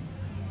question.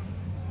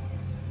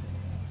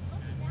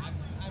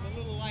 I'm a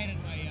little light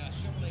in my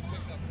Chevrolet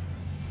pickup.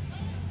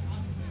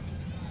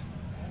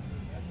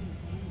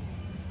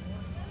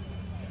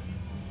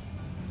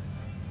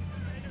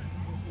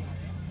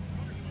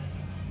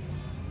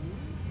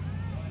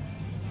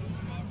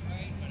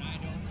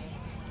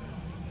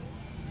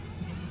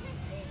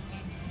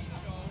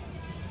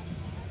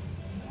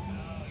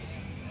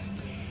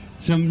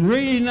 Some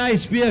really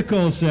nice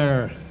vehicles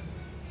there.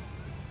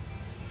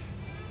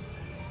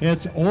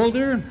 It's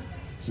older,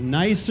 it's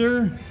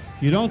nicer.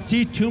 You don't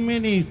see too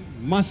many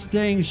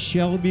Mustang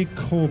Shelby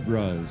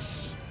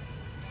Cobras.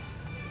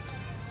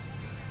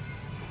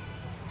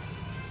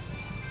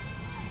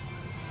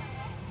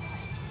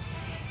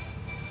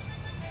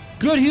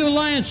 Goodhue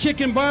Lions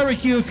Chicken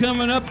Barbecue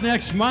coming up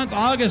next month,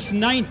 August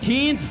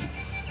 19th.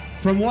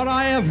 From what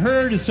I have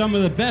heard, is some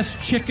of the best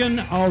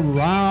chicken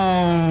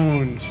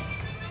around.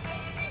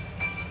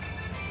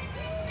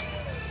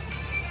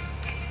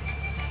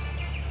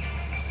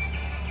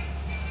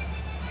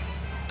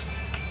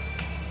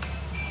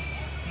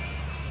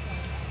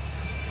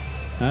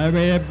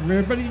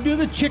 Everybody do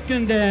the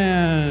chicken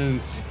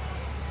dance.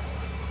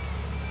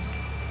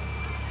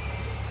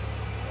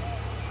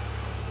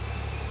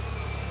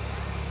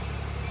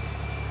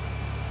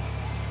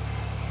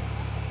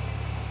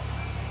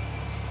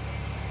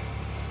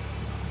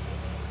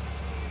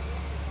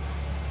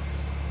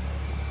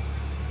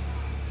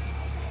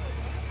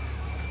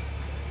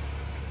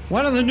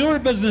 One of the newer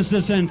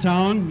businesses in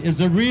town is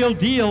the Real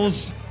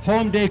Deals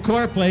Home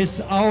Decor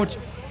Place out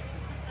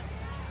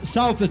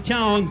south of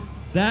town.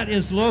 That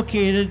is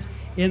located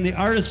in the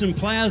Artisan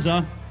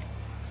Plaza.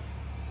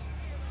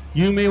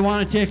 You may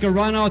want to take a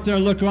run out there,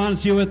 look around and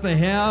see what they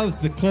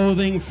have. The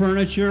clothing,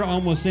 furniture,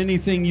 almost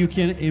anything you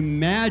can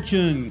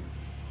imagine.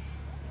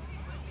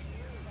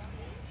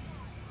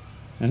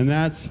 And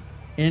that's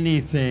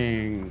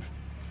anything.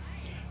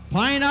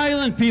 Pine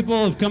Island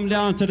people have come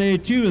down today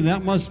too, and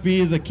that must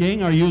be the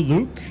king. Are you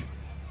Luke?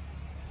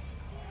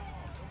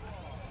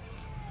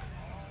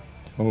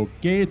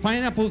 Okay,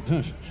 Pine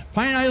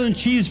Island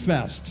Cheese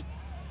Fest,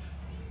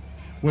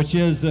 which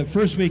is the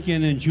first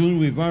weekend in June.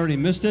 We've already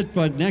missed it,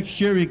 but next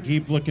year we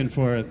keep looking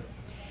for it.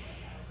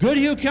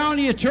 Goodhue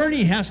County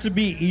Attorney has to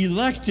be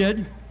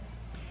elected,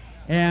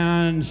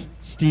 and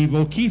Steve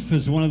O'Keefe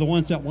is one of the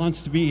ones that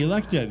wants to be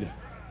elected.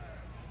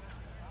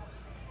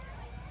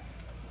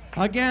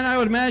 Again, I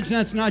would imagine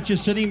that's not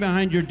just sitting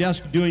behind your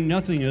desk doing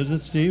nothing, is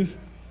it, Steve?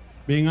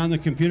 Being on the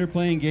computer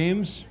playing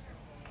games?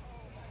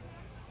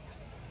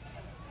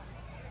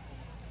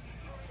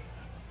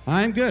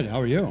 I'm good.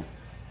 How are you?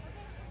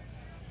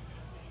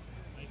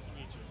 Nice to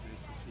meet you.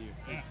 Nice to see you.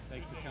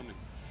 Thanks for coming.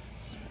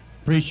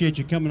 Appreciate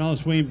you coming all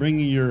this way and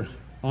bringing your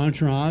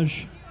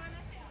entourage.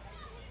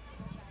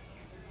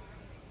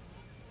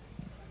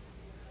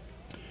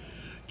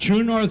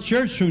 True North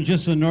Church from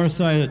just the north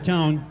side of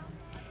town,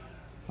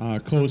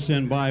 close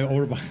in by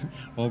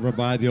over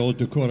by the old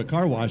Dakota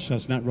Car Wash.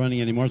 That's not running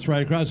anymore. It's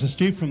right across the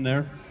street from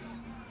there.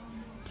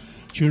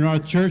 True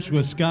North Church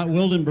with Scott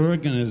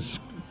Wildenberg and his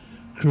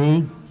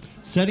crew,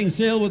 setting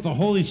sail with the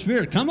Holy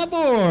Spirit. Come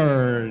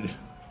aboard.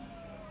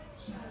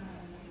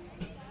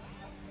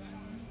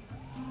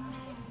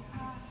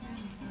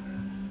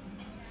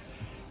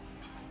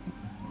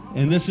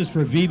 And this is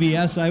for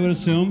VBS, I would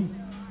assume.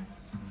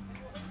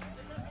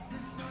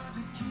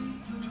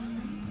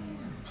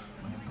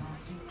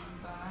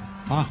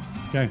 Ah,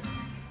 okay.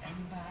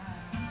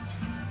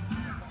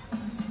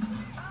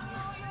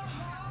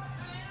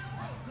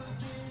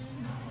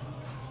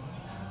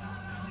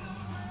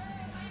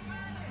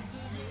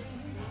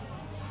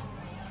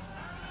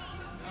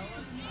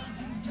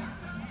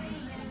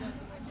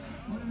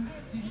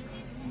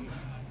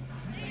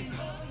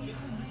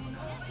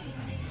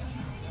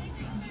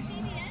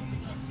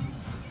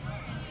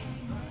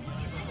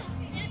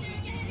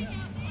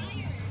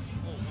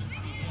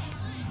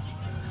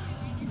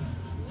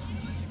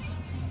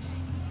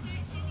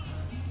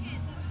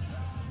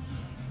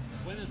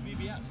 When is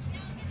VBS?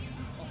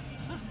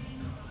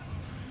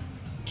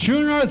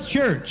 True North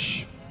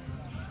Church.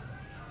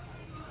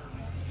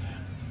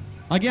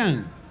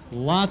 Again,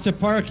 lots of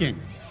parking.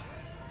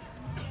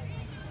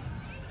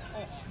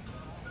 Oh.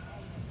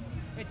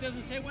 It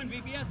doesn't say when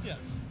VBS is.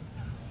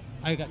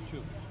 I got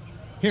two.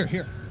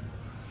 Here.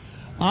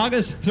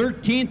 August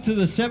 13th to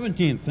the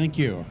 17th. Thank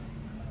you.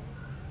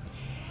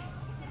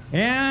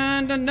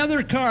 And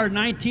another car,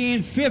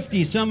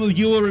 1950. Some of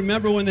you will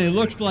remember when they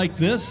looked like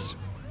this.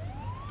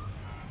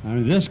 I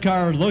mean, this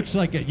car looks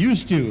like it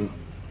used to.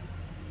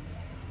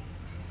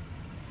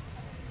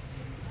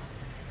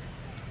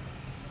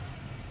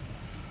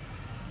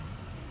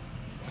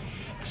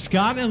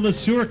 Scott and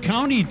LeSueur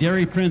County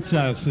Dairy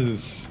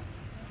Princesses.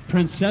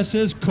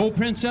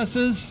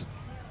 Co-princesses.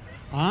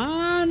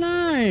 Ah,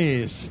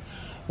 nice.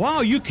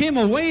 Wow, you came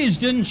a ways,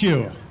 didn't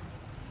you?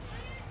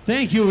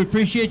 Thank you. We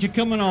appreciate you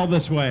coming all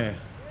this way.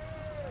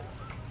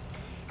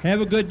 Have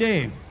a good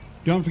day.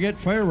 Don't forget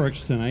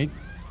fireworks tonight.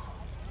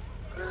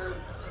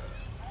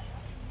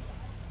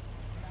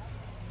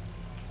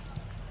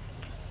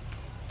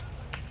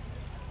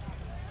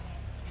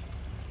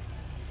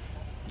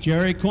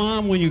 Jerry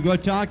Quam, when you go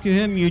talk to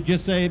him, you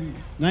just say,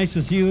 nice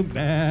to see you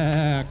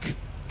back.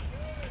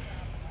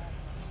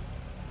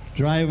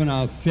 Driving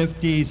a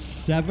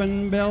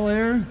 57 Bel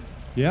Air?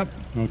 Yep,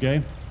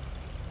 okay.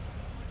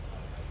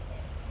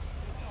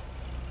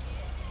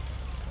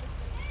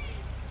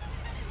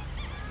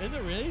 Is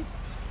it really?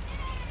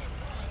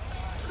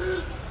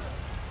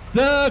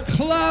 The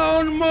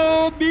Clown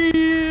Mobile!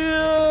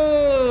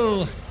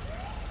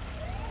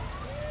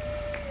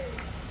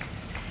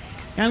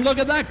 And look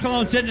at that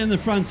clown sitting in the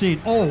front seat.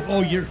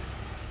 Oh, you're...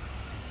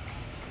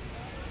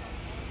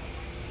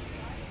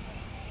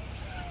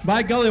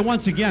 By golly,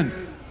 once again,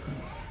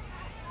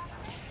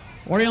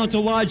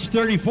 Oriental Lodge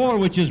 34,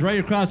 which is right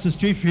across the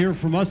street here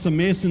from us, the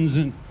Masons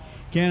in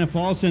Cannon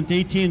Falls, since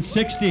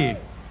 1860.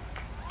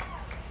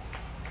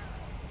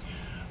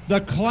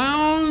 The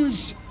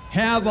clowns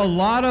have a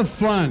lot of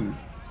fun.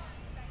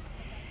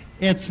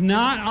 It's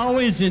not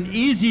always an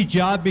easy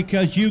job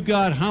because you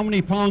got how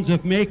many pounds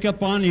of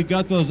makeup on, you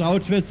got those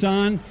outfits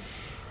on,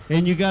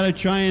 and you got to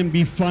try and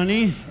be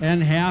funny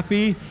and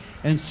happy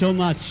and still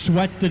not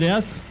sweat to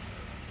death.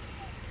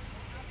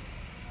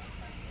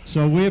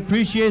 So we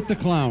appreciate the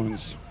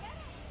clowns.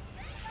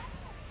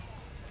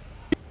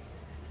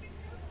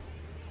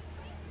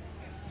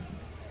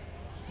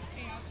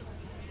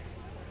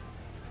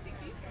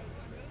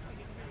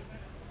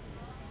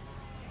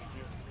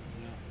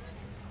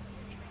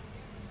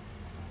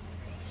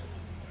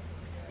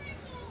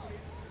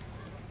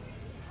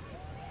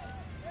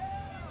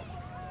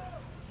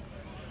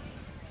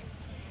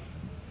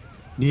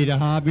 Need a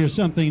hobby or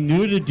something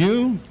new to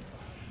do?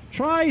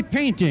 Try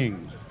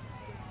painting.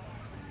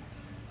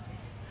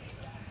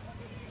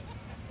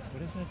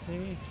 What does that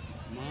say?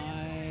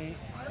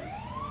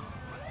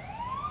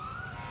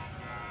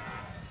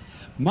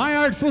 My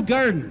Artful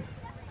Garden.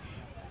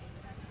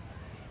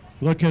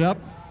 Look it up.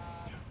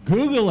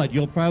 Google it.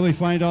 You'll probably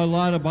find out a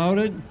lot about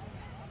it.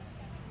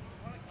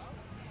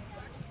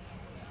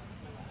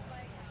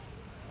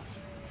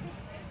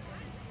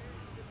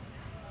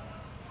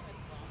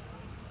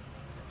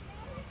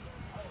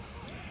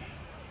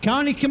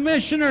 County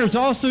commissioners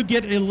also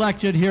get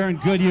elected here in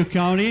Goodhue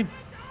County.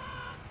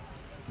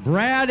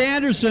 Brad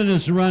Anderson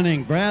is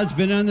running. Brad's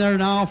been in there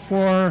now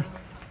for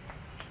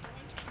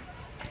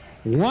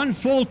one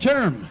full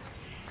term.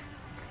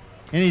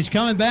 And he's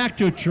coming back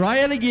to try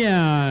it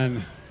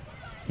again.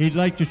 He'd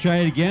like to try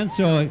it again,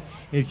 so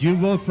if you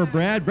vote for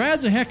Brad,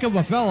 Brad's a heck of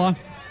a fella.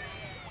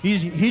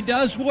 He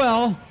does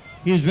well.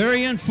 He's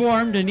very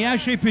informed, and he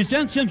actually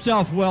presents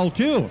himself well,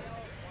 too.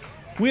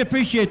 We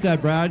appreciate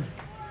that, Brad.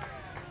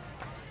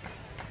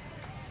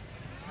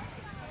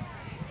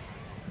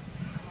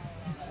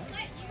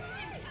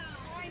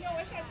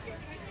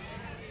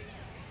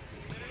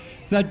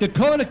 The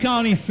Dakota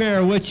County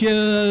Fair, which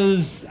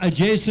is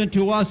adjacent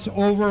to us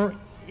over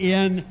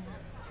in,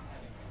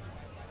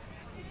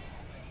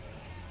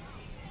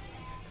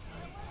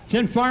 it's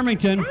in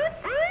Farmington.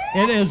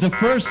 It is the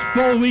first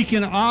full week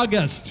in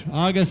August,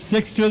 August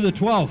 6th to the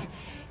 12th.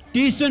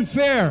 Decent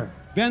fair.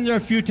 Been there a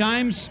few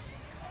times.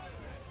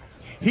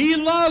 He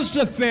loves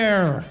the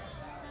fair.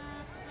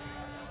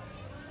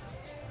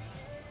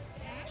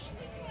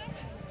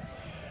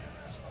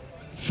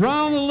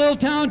 From the little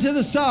town to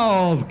the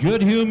south,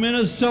 Goodhue,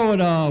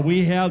 Minnesota,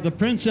 we have the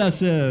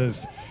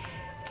princesses.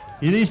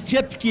 Elise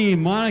Tipke,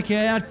 Monica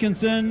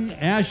Atkinson,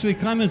 Ashley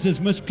Clemens is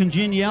Miss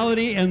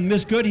Congeniality, and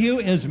Miss Goodhue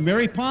is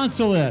Mary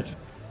Poncelet.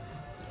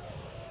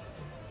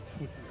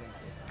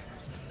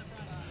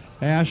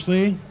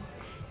 Ashley,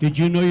 did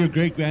you know your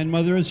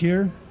great-grandmother is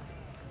here?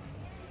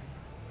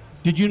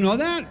 Did you know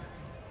that?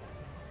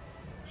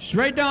 She's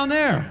right down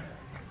there.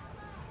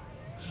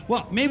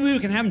 Well, maybe we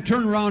can have them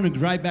turn around and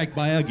drive back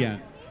by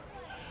again.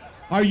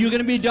 Are you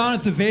going to be down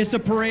at the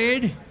Vesa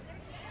Parade?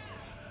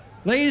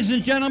 Ladies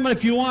and gentlemen,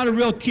 if you want a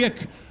real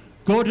kick,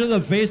 go to the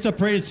Vesa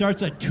Parade. It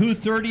starts at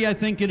 2:30, I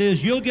think it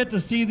is. You'll get to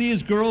see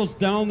these girls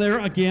down there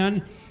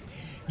again.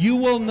 You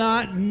will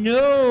not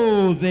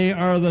know they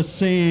are the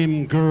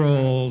same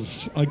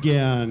girls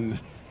again.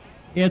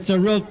 It's a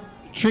real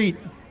treat.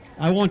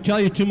 I won't tell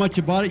you too much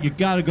about it. You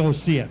got to go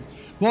see it.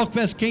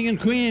 Volkfest King and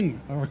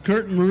Queen, or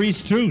Kurt and Marie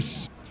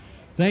Struess.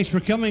 Thanks for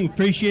coming.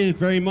 Appreciate it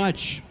very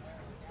much.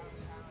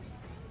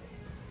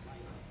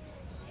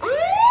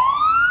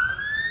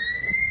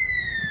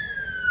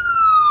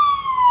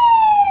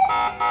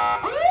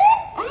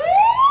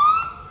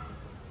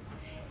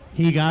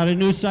 He got a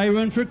new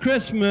siren for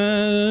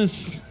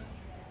Christmas.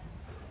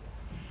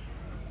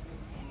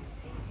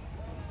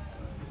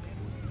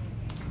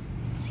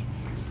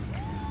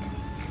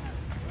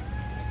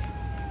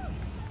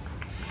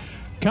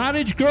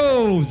 Cottage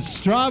Grove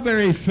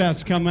Strawberry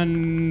Fest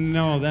coming.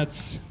 No,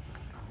 that's.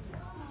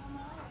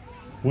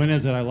 When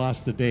is it? I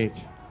lost the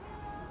date.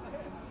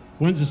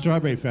 When's the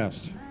Strawberry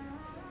Fest?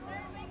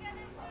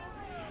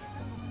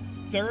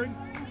 Third?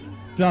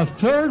 The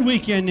third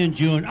weekend in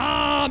June.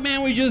 Oh,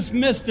 man, we just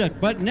missed it.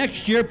 But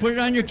next year, put it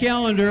on your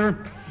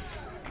calendar.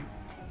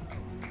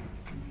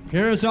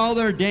 Here's all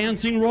their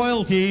dancing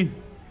royalty.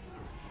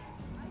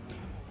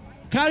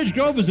 Cottage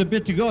Grove is a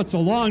bit to go. It's a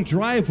long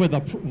drive with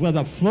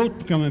a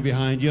float coming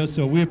behind you,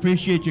 so we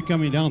appreciate you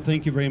coming down.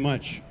 Thank you very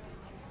much.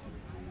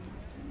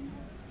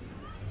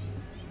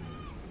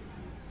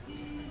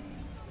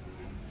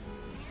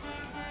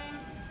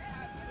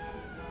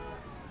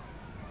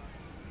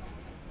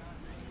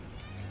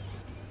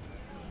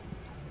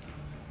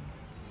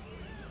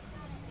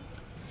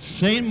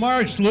 St.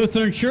 Mark's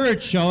Lutheran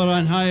Church out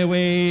on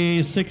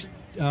Highway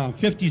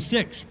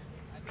 56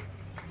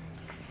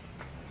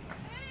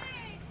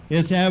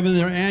 is having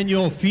their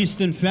annual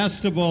Feast and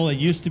Festival. It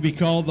used to be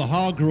called the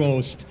Hog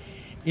Roast.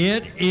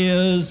 It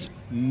is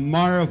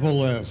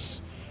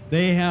marvelous.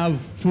 They have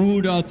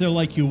food out there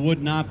like you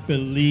would not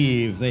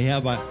believe. They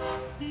have a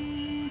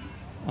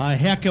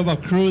heck of a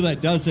crew that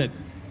does it.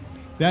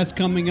 That's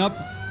coming up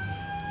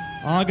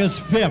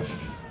August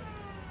 5th.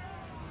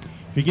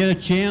 If you get a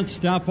chance,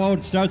 stop out.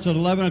 It starts at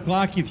 11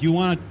 o'clock. If you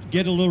want to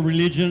get a little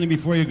religion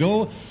before you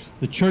go,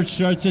 the church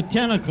starts at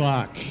 10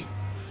 o'clock.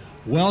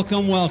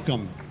 Welcome,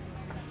 welcome.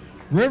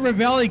 River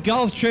Valley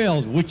Golf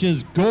Trails, which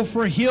is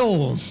Gopher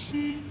Hills.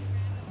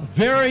 A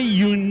very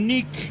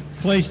unique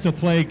place to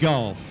play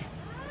golf.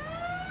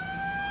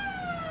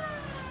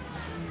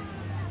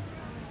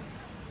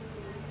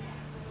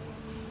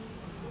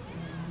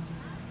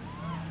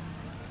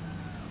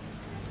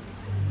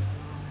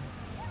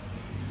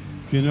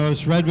 If you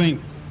notice, Red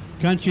Wing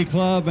Country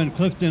Club and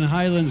Clifton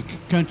Highlands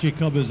Country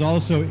Club is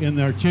also in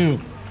there too.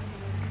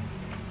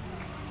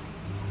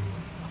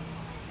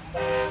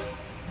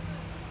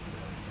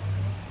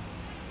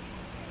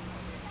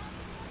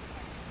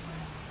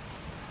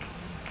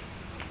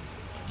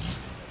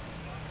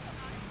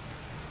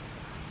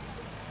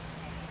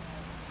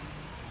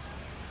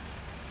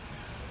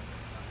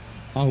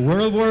 A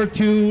World War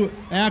II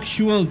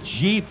actual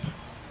Jeep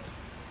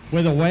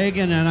with a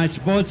wagon, and I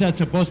suppose that's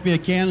supposed to be a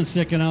cannon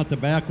sticking out the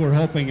back. We're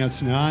hoping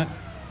it's not.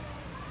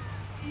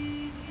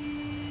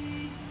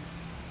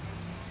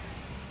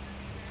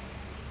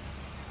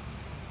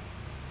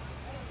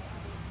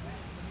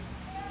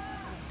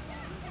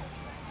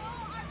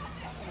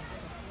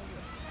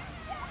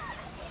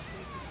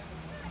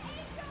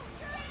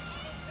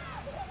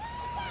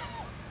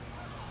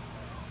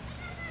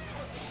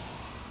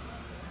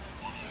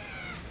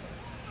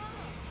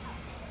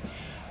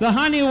 The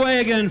honey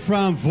wagon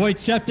from Voigt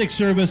Septic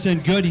Service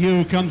in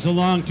Goodhue comes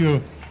along to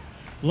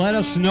let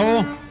us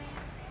know.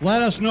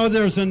 Let us know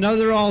there's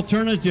another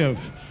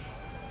alternative.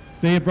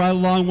 They brought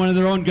along one of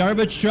their own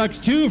garbage trucks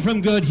too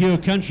from Goodhue,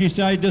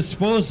 Countryside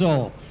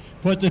Disposal.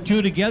 Put the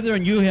two together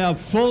and you have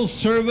full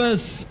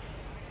service.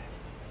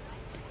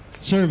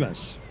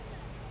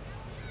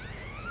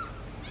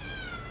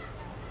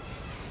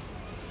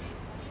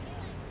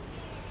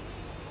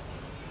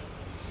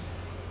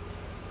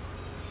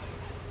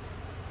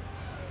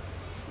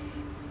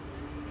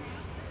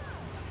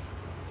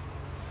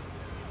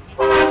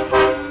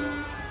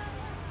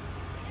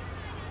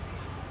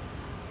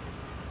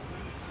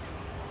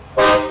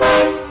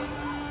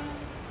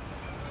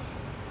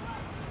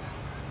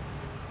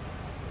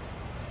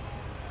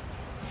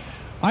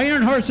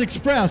 Iron Horse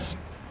Express.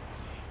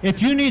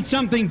 If you need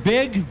something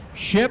big,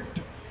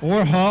 shipped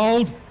or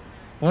hauled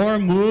or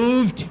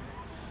moved,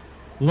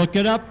 look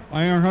it up,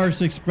 Iron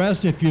Horse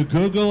Express. If you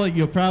Google it,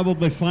 you'll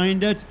probably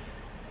find it.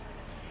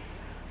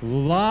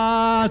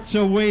 Lots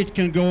of weight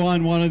can go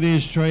on one of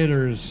these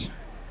trailers,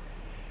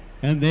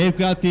 and they've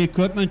got the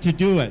equipment to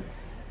do it.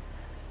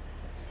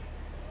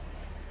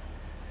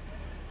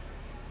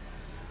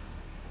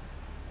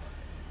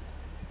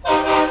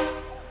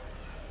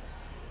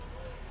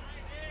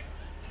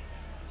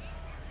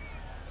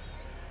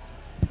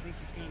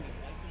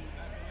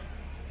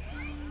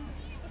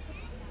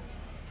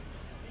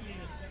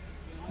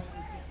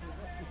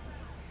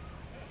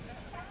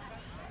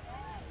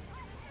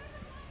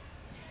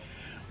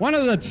 One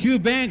of the few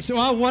banks,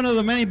 well, one of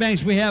the many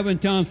banks we have in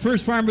town,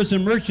 First Farmers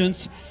and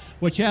Merchants,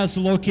 which has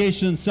the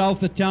location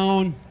south of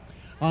town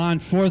on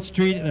 4th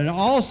Street, and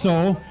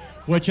also,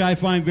 which I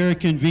find very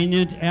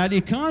convenient, at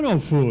Econo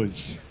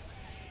Foods.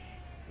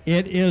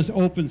 It is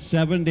open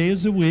 7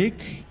 days a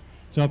week,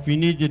 so if you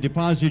need to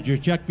deposit your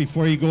check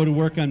before you go to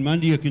work on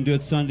Monday, you can do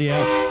it Sunday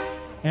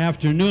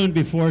afternoon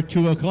before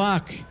 2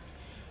 o'clock.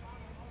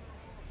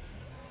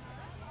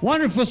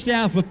 Wonderful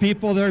staff of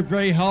people, they're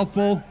very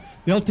helpful.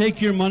 They'll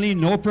take your money,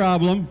 no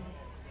problem,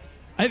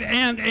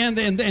 and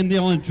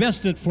they'll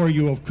invest it for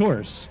you, of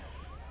course.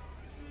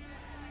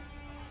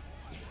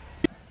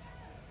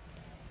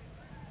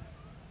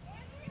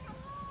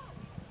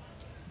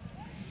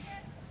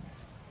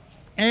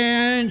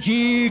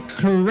 Angie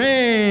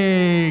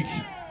Craig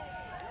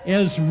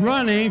is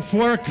running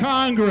for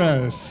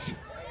Congress.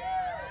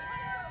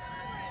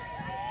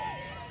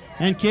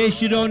 In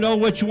case you don't know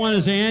which one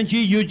is Angie,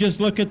 you just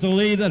look at the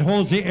lady that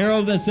holds the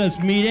arrow that says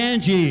Meet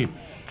Angie.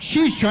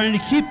 She's trying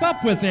to keep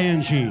up with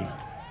Angie.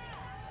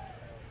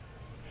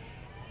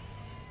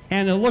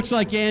 And it looks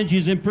like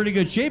Angie's in pretty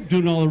good shape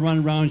doing all the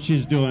runaround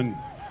she's doing.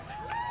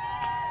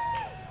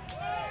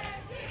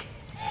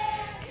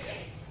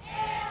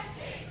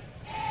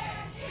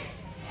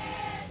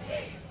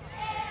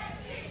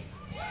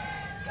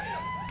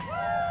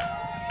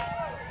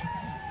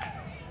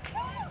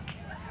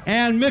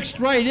 And mixed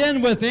right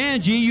in with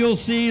Angie, you'll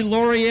see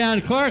Lori Ann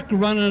Clark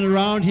running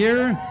around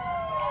here.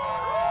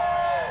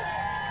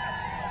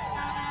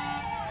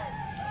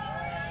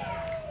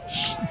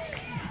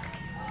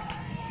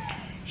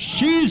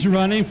 She's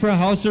running for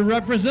House of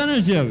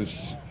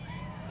Representatives.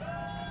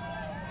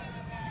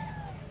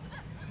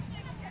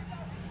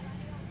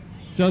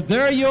 So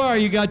there you are.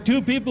 You got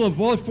two people to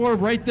vote for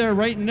right there,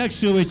 right next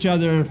to each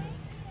other,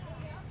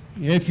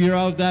 if you're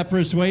of that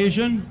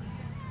persuasion.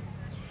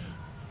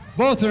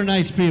 Both are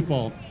nice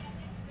people.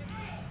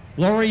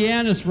 Lori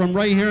Ann is from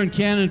right here in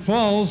Cannon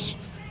Falls.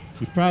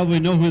 You probably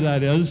know who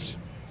that is.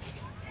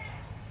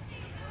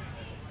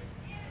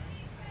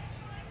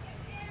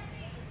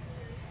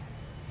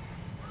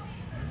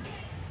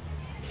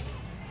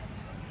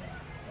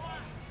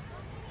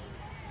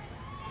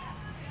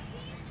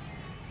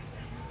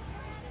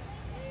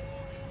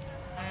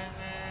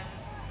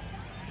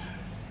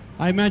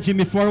 I mentioned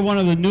before, one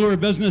of the newer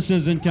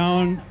businesses in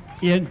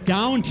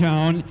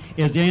towntown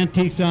is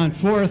Antiques on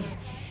 4th.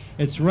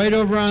 It's right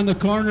over on the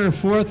corner of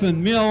 4th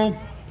and Mill,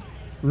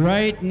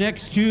 right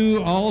next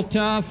to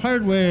Althoff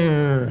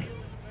Hardware.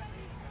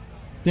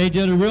 They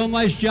did a real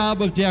nice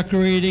job of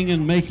decorating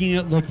and making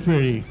it look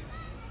pretty.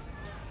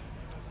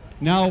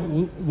 Now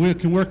we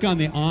can work on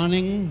the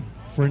awning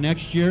for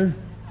next year.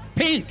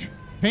 Paint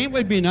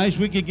would be nice.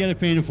 We could get it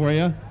painted for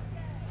you.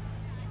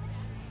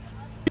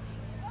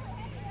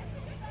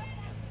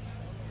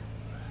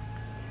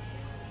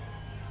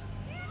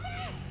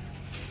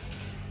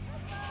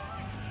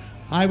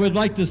 I would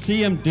like to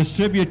see him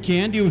distribute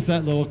candy with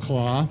that little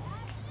claw.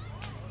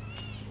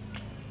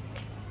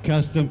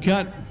 Custom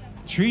cut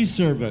tree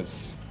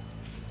service.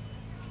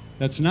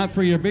 That's not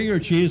for your bigger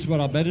trees, but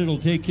I'll bet it'll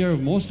take care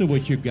of most of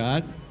what you've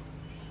got.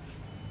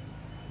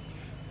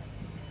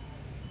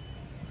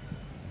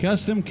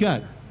 Custom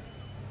cut.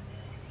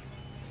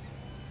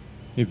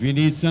 If you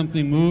need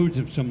something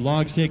moved, some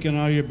logs taken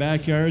out of your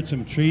backyard,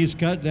 some trees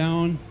cut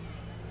down,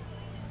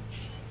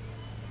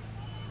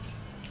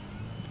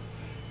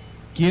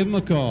 give them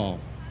a call.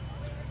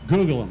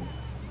 Google them.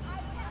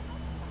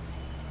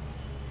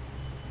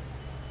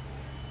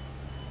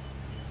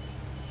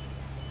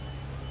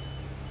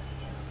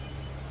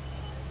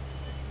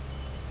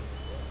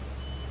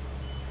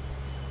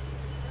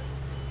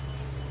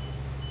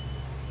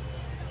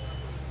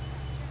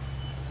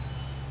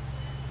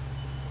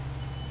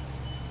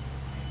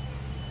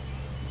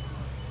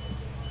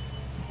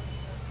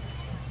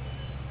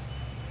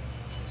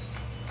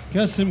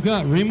 Custom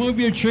cut. Remove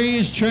your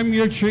trees, trim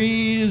your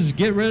trees,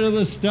 get rid of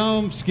the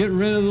stumps, get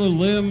rid of the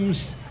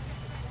limbs.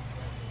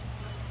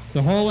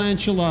 The whole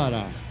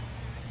enchilada.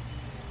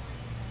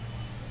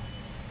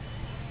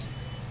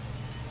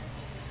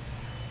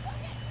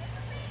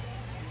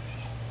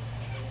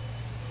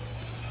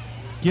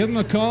 Give them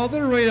a call.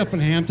 They're right up in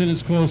Hampton.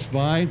 It's close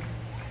by.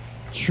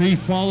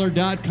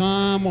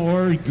 Treefaller.com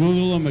or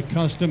Google them a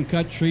custom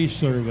cut tree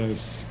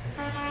service.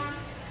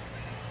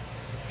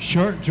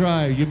 Short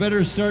drive. You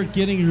better start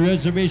getting your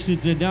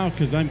reservations in now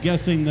because I'm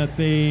guessing that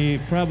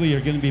they probably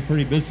are going to be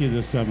pretty busy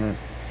this summer.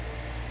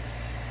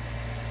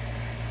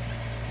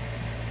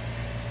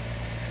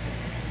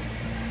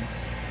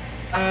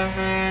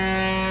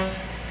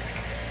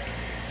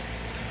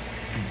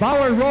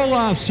 Bauer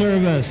roll-off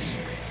service.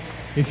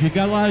 If you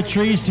got a lot of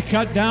trees to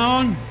cut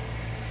down,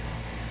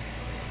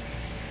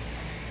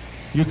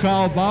 you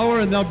call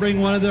Bauer and they'll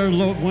bring one of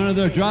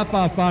their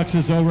drop-off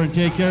boxes over and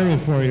take care of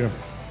it for you.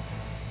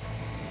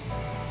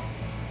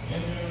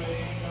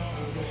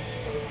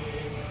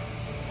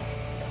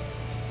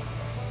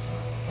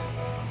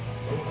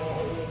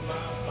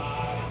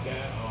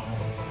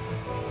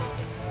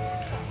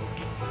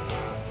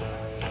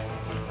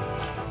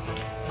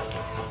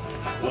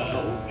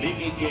 Well,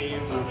 Biggie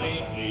came to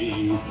make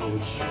me put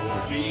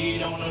your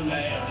feet on the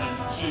land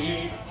and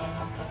see,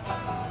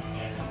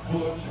 and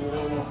put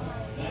your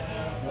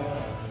land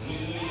till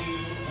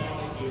you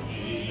talk to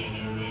me, and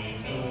there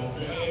ain't no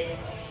way.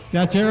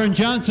 That's Aaron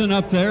Johnson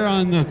up there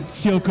on the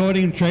seal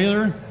coating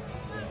trailer.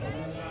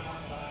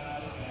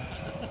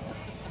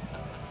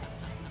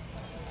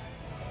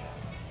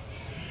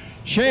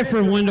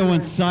 Schaefer Window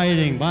and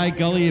Siding. By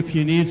golly, if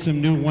you need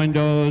some new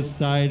windows,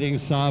 siding,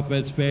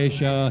 soffits,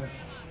 fascia,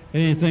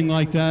 anything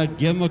like that,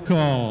 give them a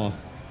call.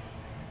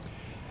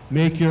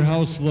 Make your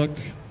house look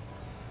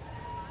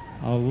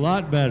a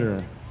lot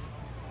better.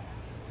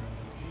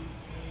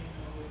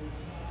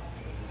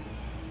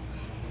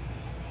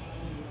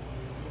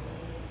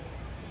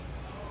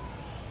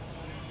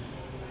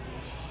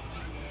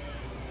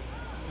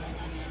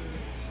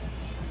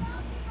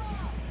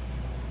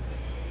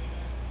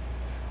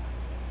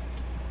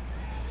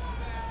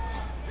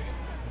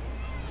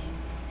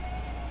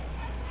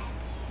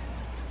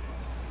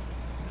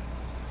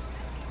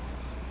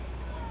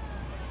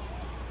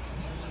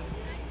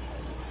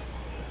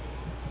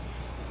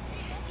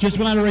 Just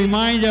want to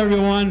remind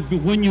everyone,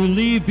 when you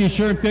leave, be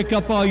sure and pick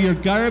up all your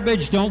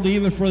garbage. Don't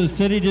leave it for the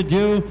city to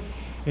do.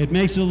 It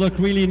makes it look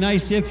really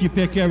nice if you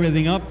pick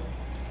everything up.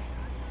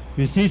 If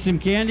you see some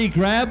candy,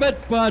 grab it,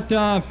 but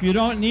if you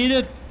don't need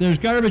it, there's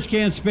garbage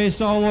cans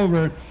spaced all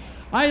over.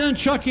 Island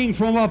Trucking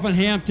from up in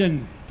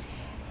Hampton.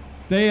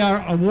 They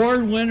are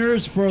award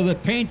winners for the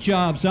paint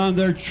jobs on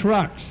their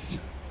trucks.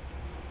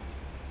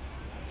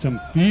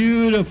 Some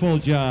beautiful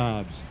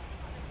jobs.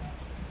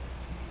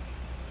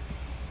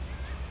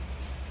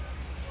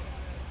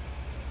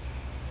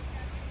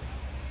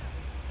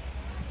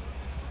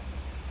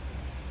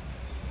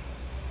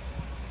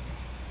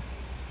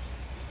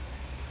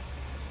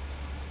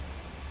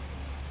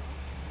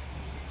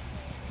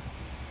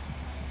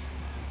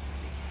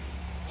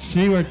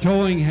 Seward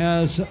Towing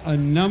has a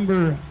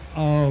number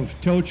of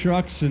tow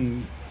trucks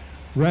and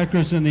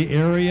wreckers in the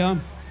area.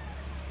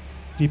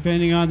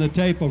 Depending on the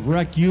type of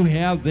wreck you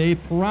have, they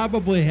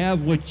probably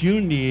have what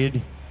you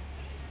need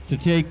to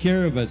take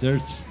care of it.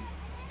 They're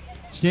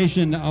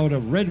stationed out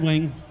of Red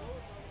Wing,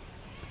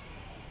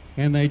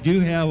 and they do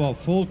have a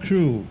full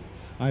crew.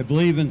 I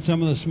believe in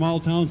some of the small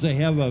towns they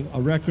have a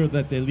wrecker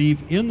that they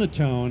leave in the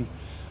town,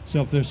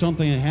 so if there's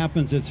something that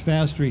happens, it's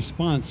fast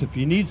response. If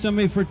you need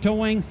somebody for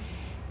towing,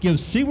 give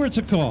Seawards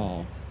a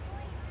call.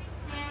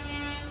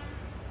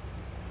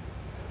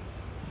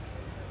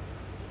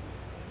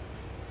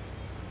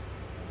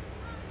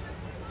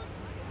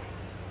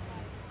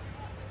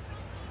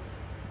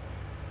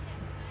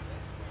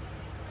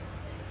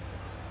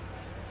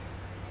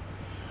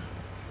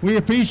 We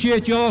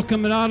appreciate you all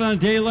coming out on a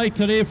day like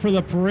today for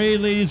the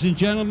parade, ladies and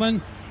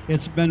gentlemen.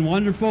 It's been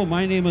wonderful.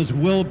 My name is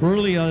Will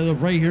Burley. I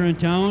live right here in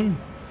town.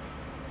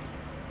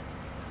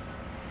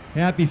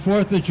 Happy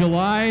 4th of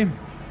July.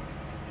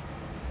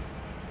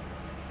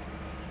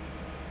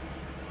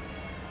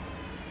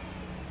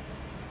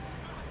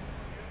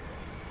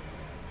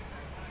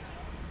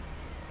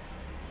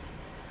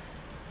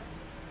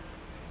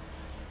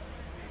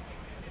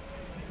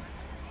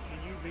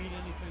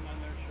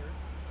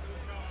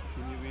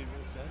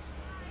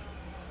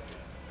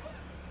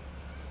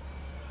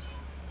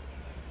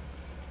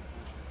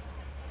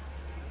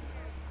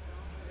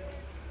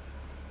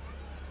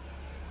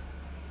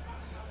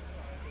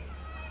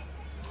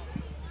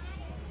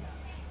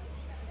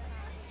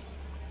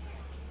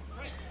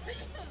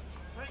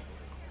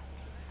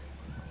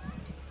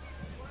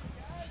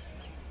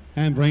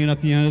 And bringing up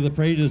the end of the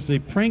parade is the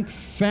Prank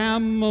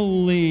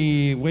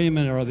Family. Wait a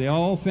minute, are they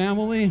all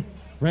family?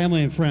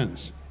 Family and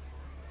friends.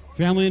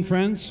 Family and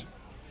friends?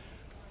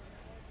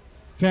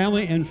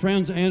 Family and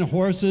friends and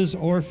horses,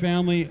 or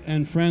family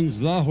and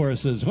friends the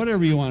horses,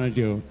 whatever you want to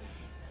do.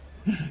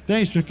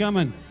 Thanks for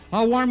coming.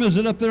 How warm is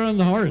it up there on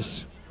the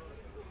horse?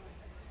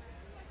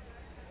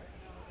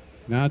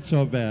 Not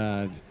so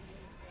bad.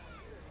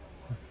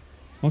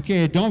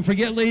 Okay, don't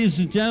forget, ladies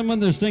and gentlemen,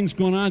 there's things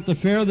going on at the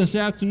fair this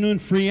afternoon.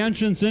 Free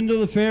entrance into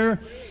the fair.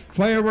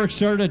 Fireworks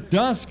start at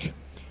dusk.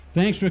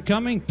 Thanks for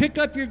coming. Pick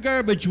up your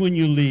garbage when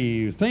you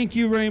leave. Thank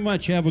you very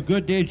much. Have a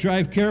good day.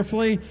 Drive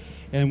carefully,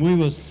 and we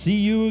will see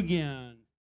you again.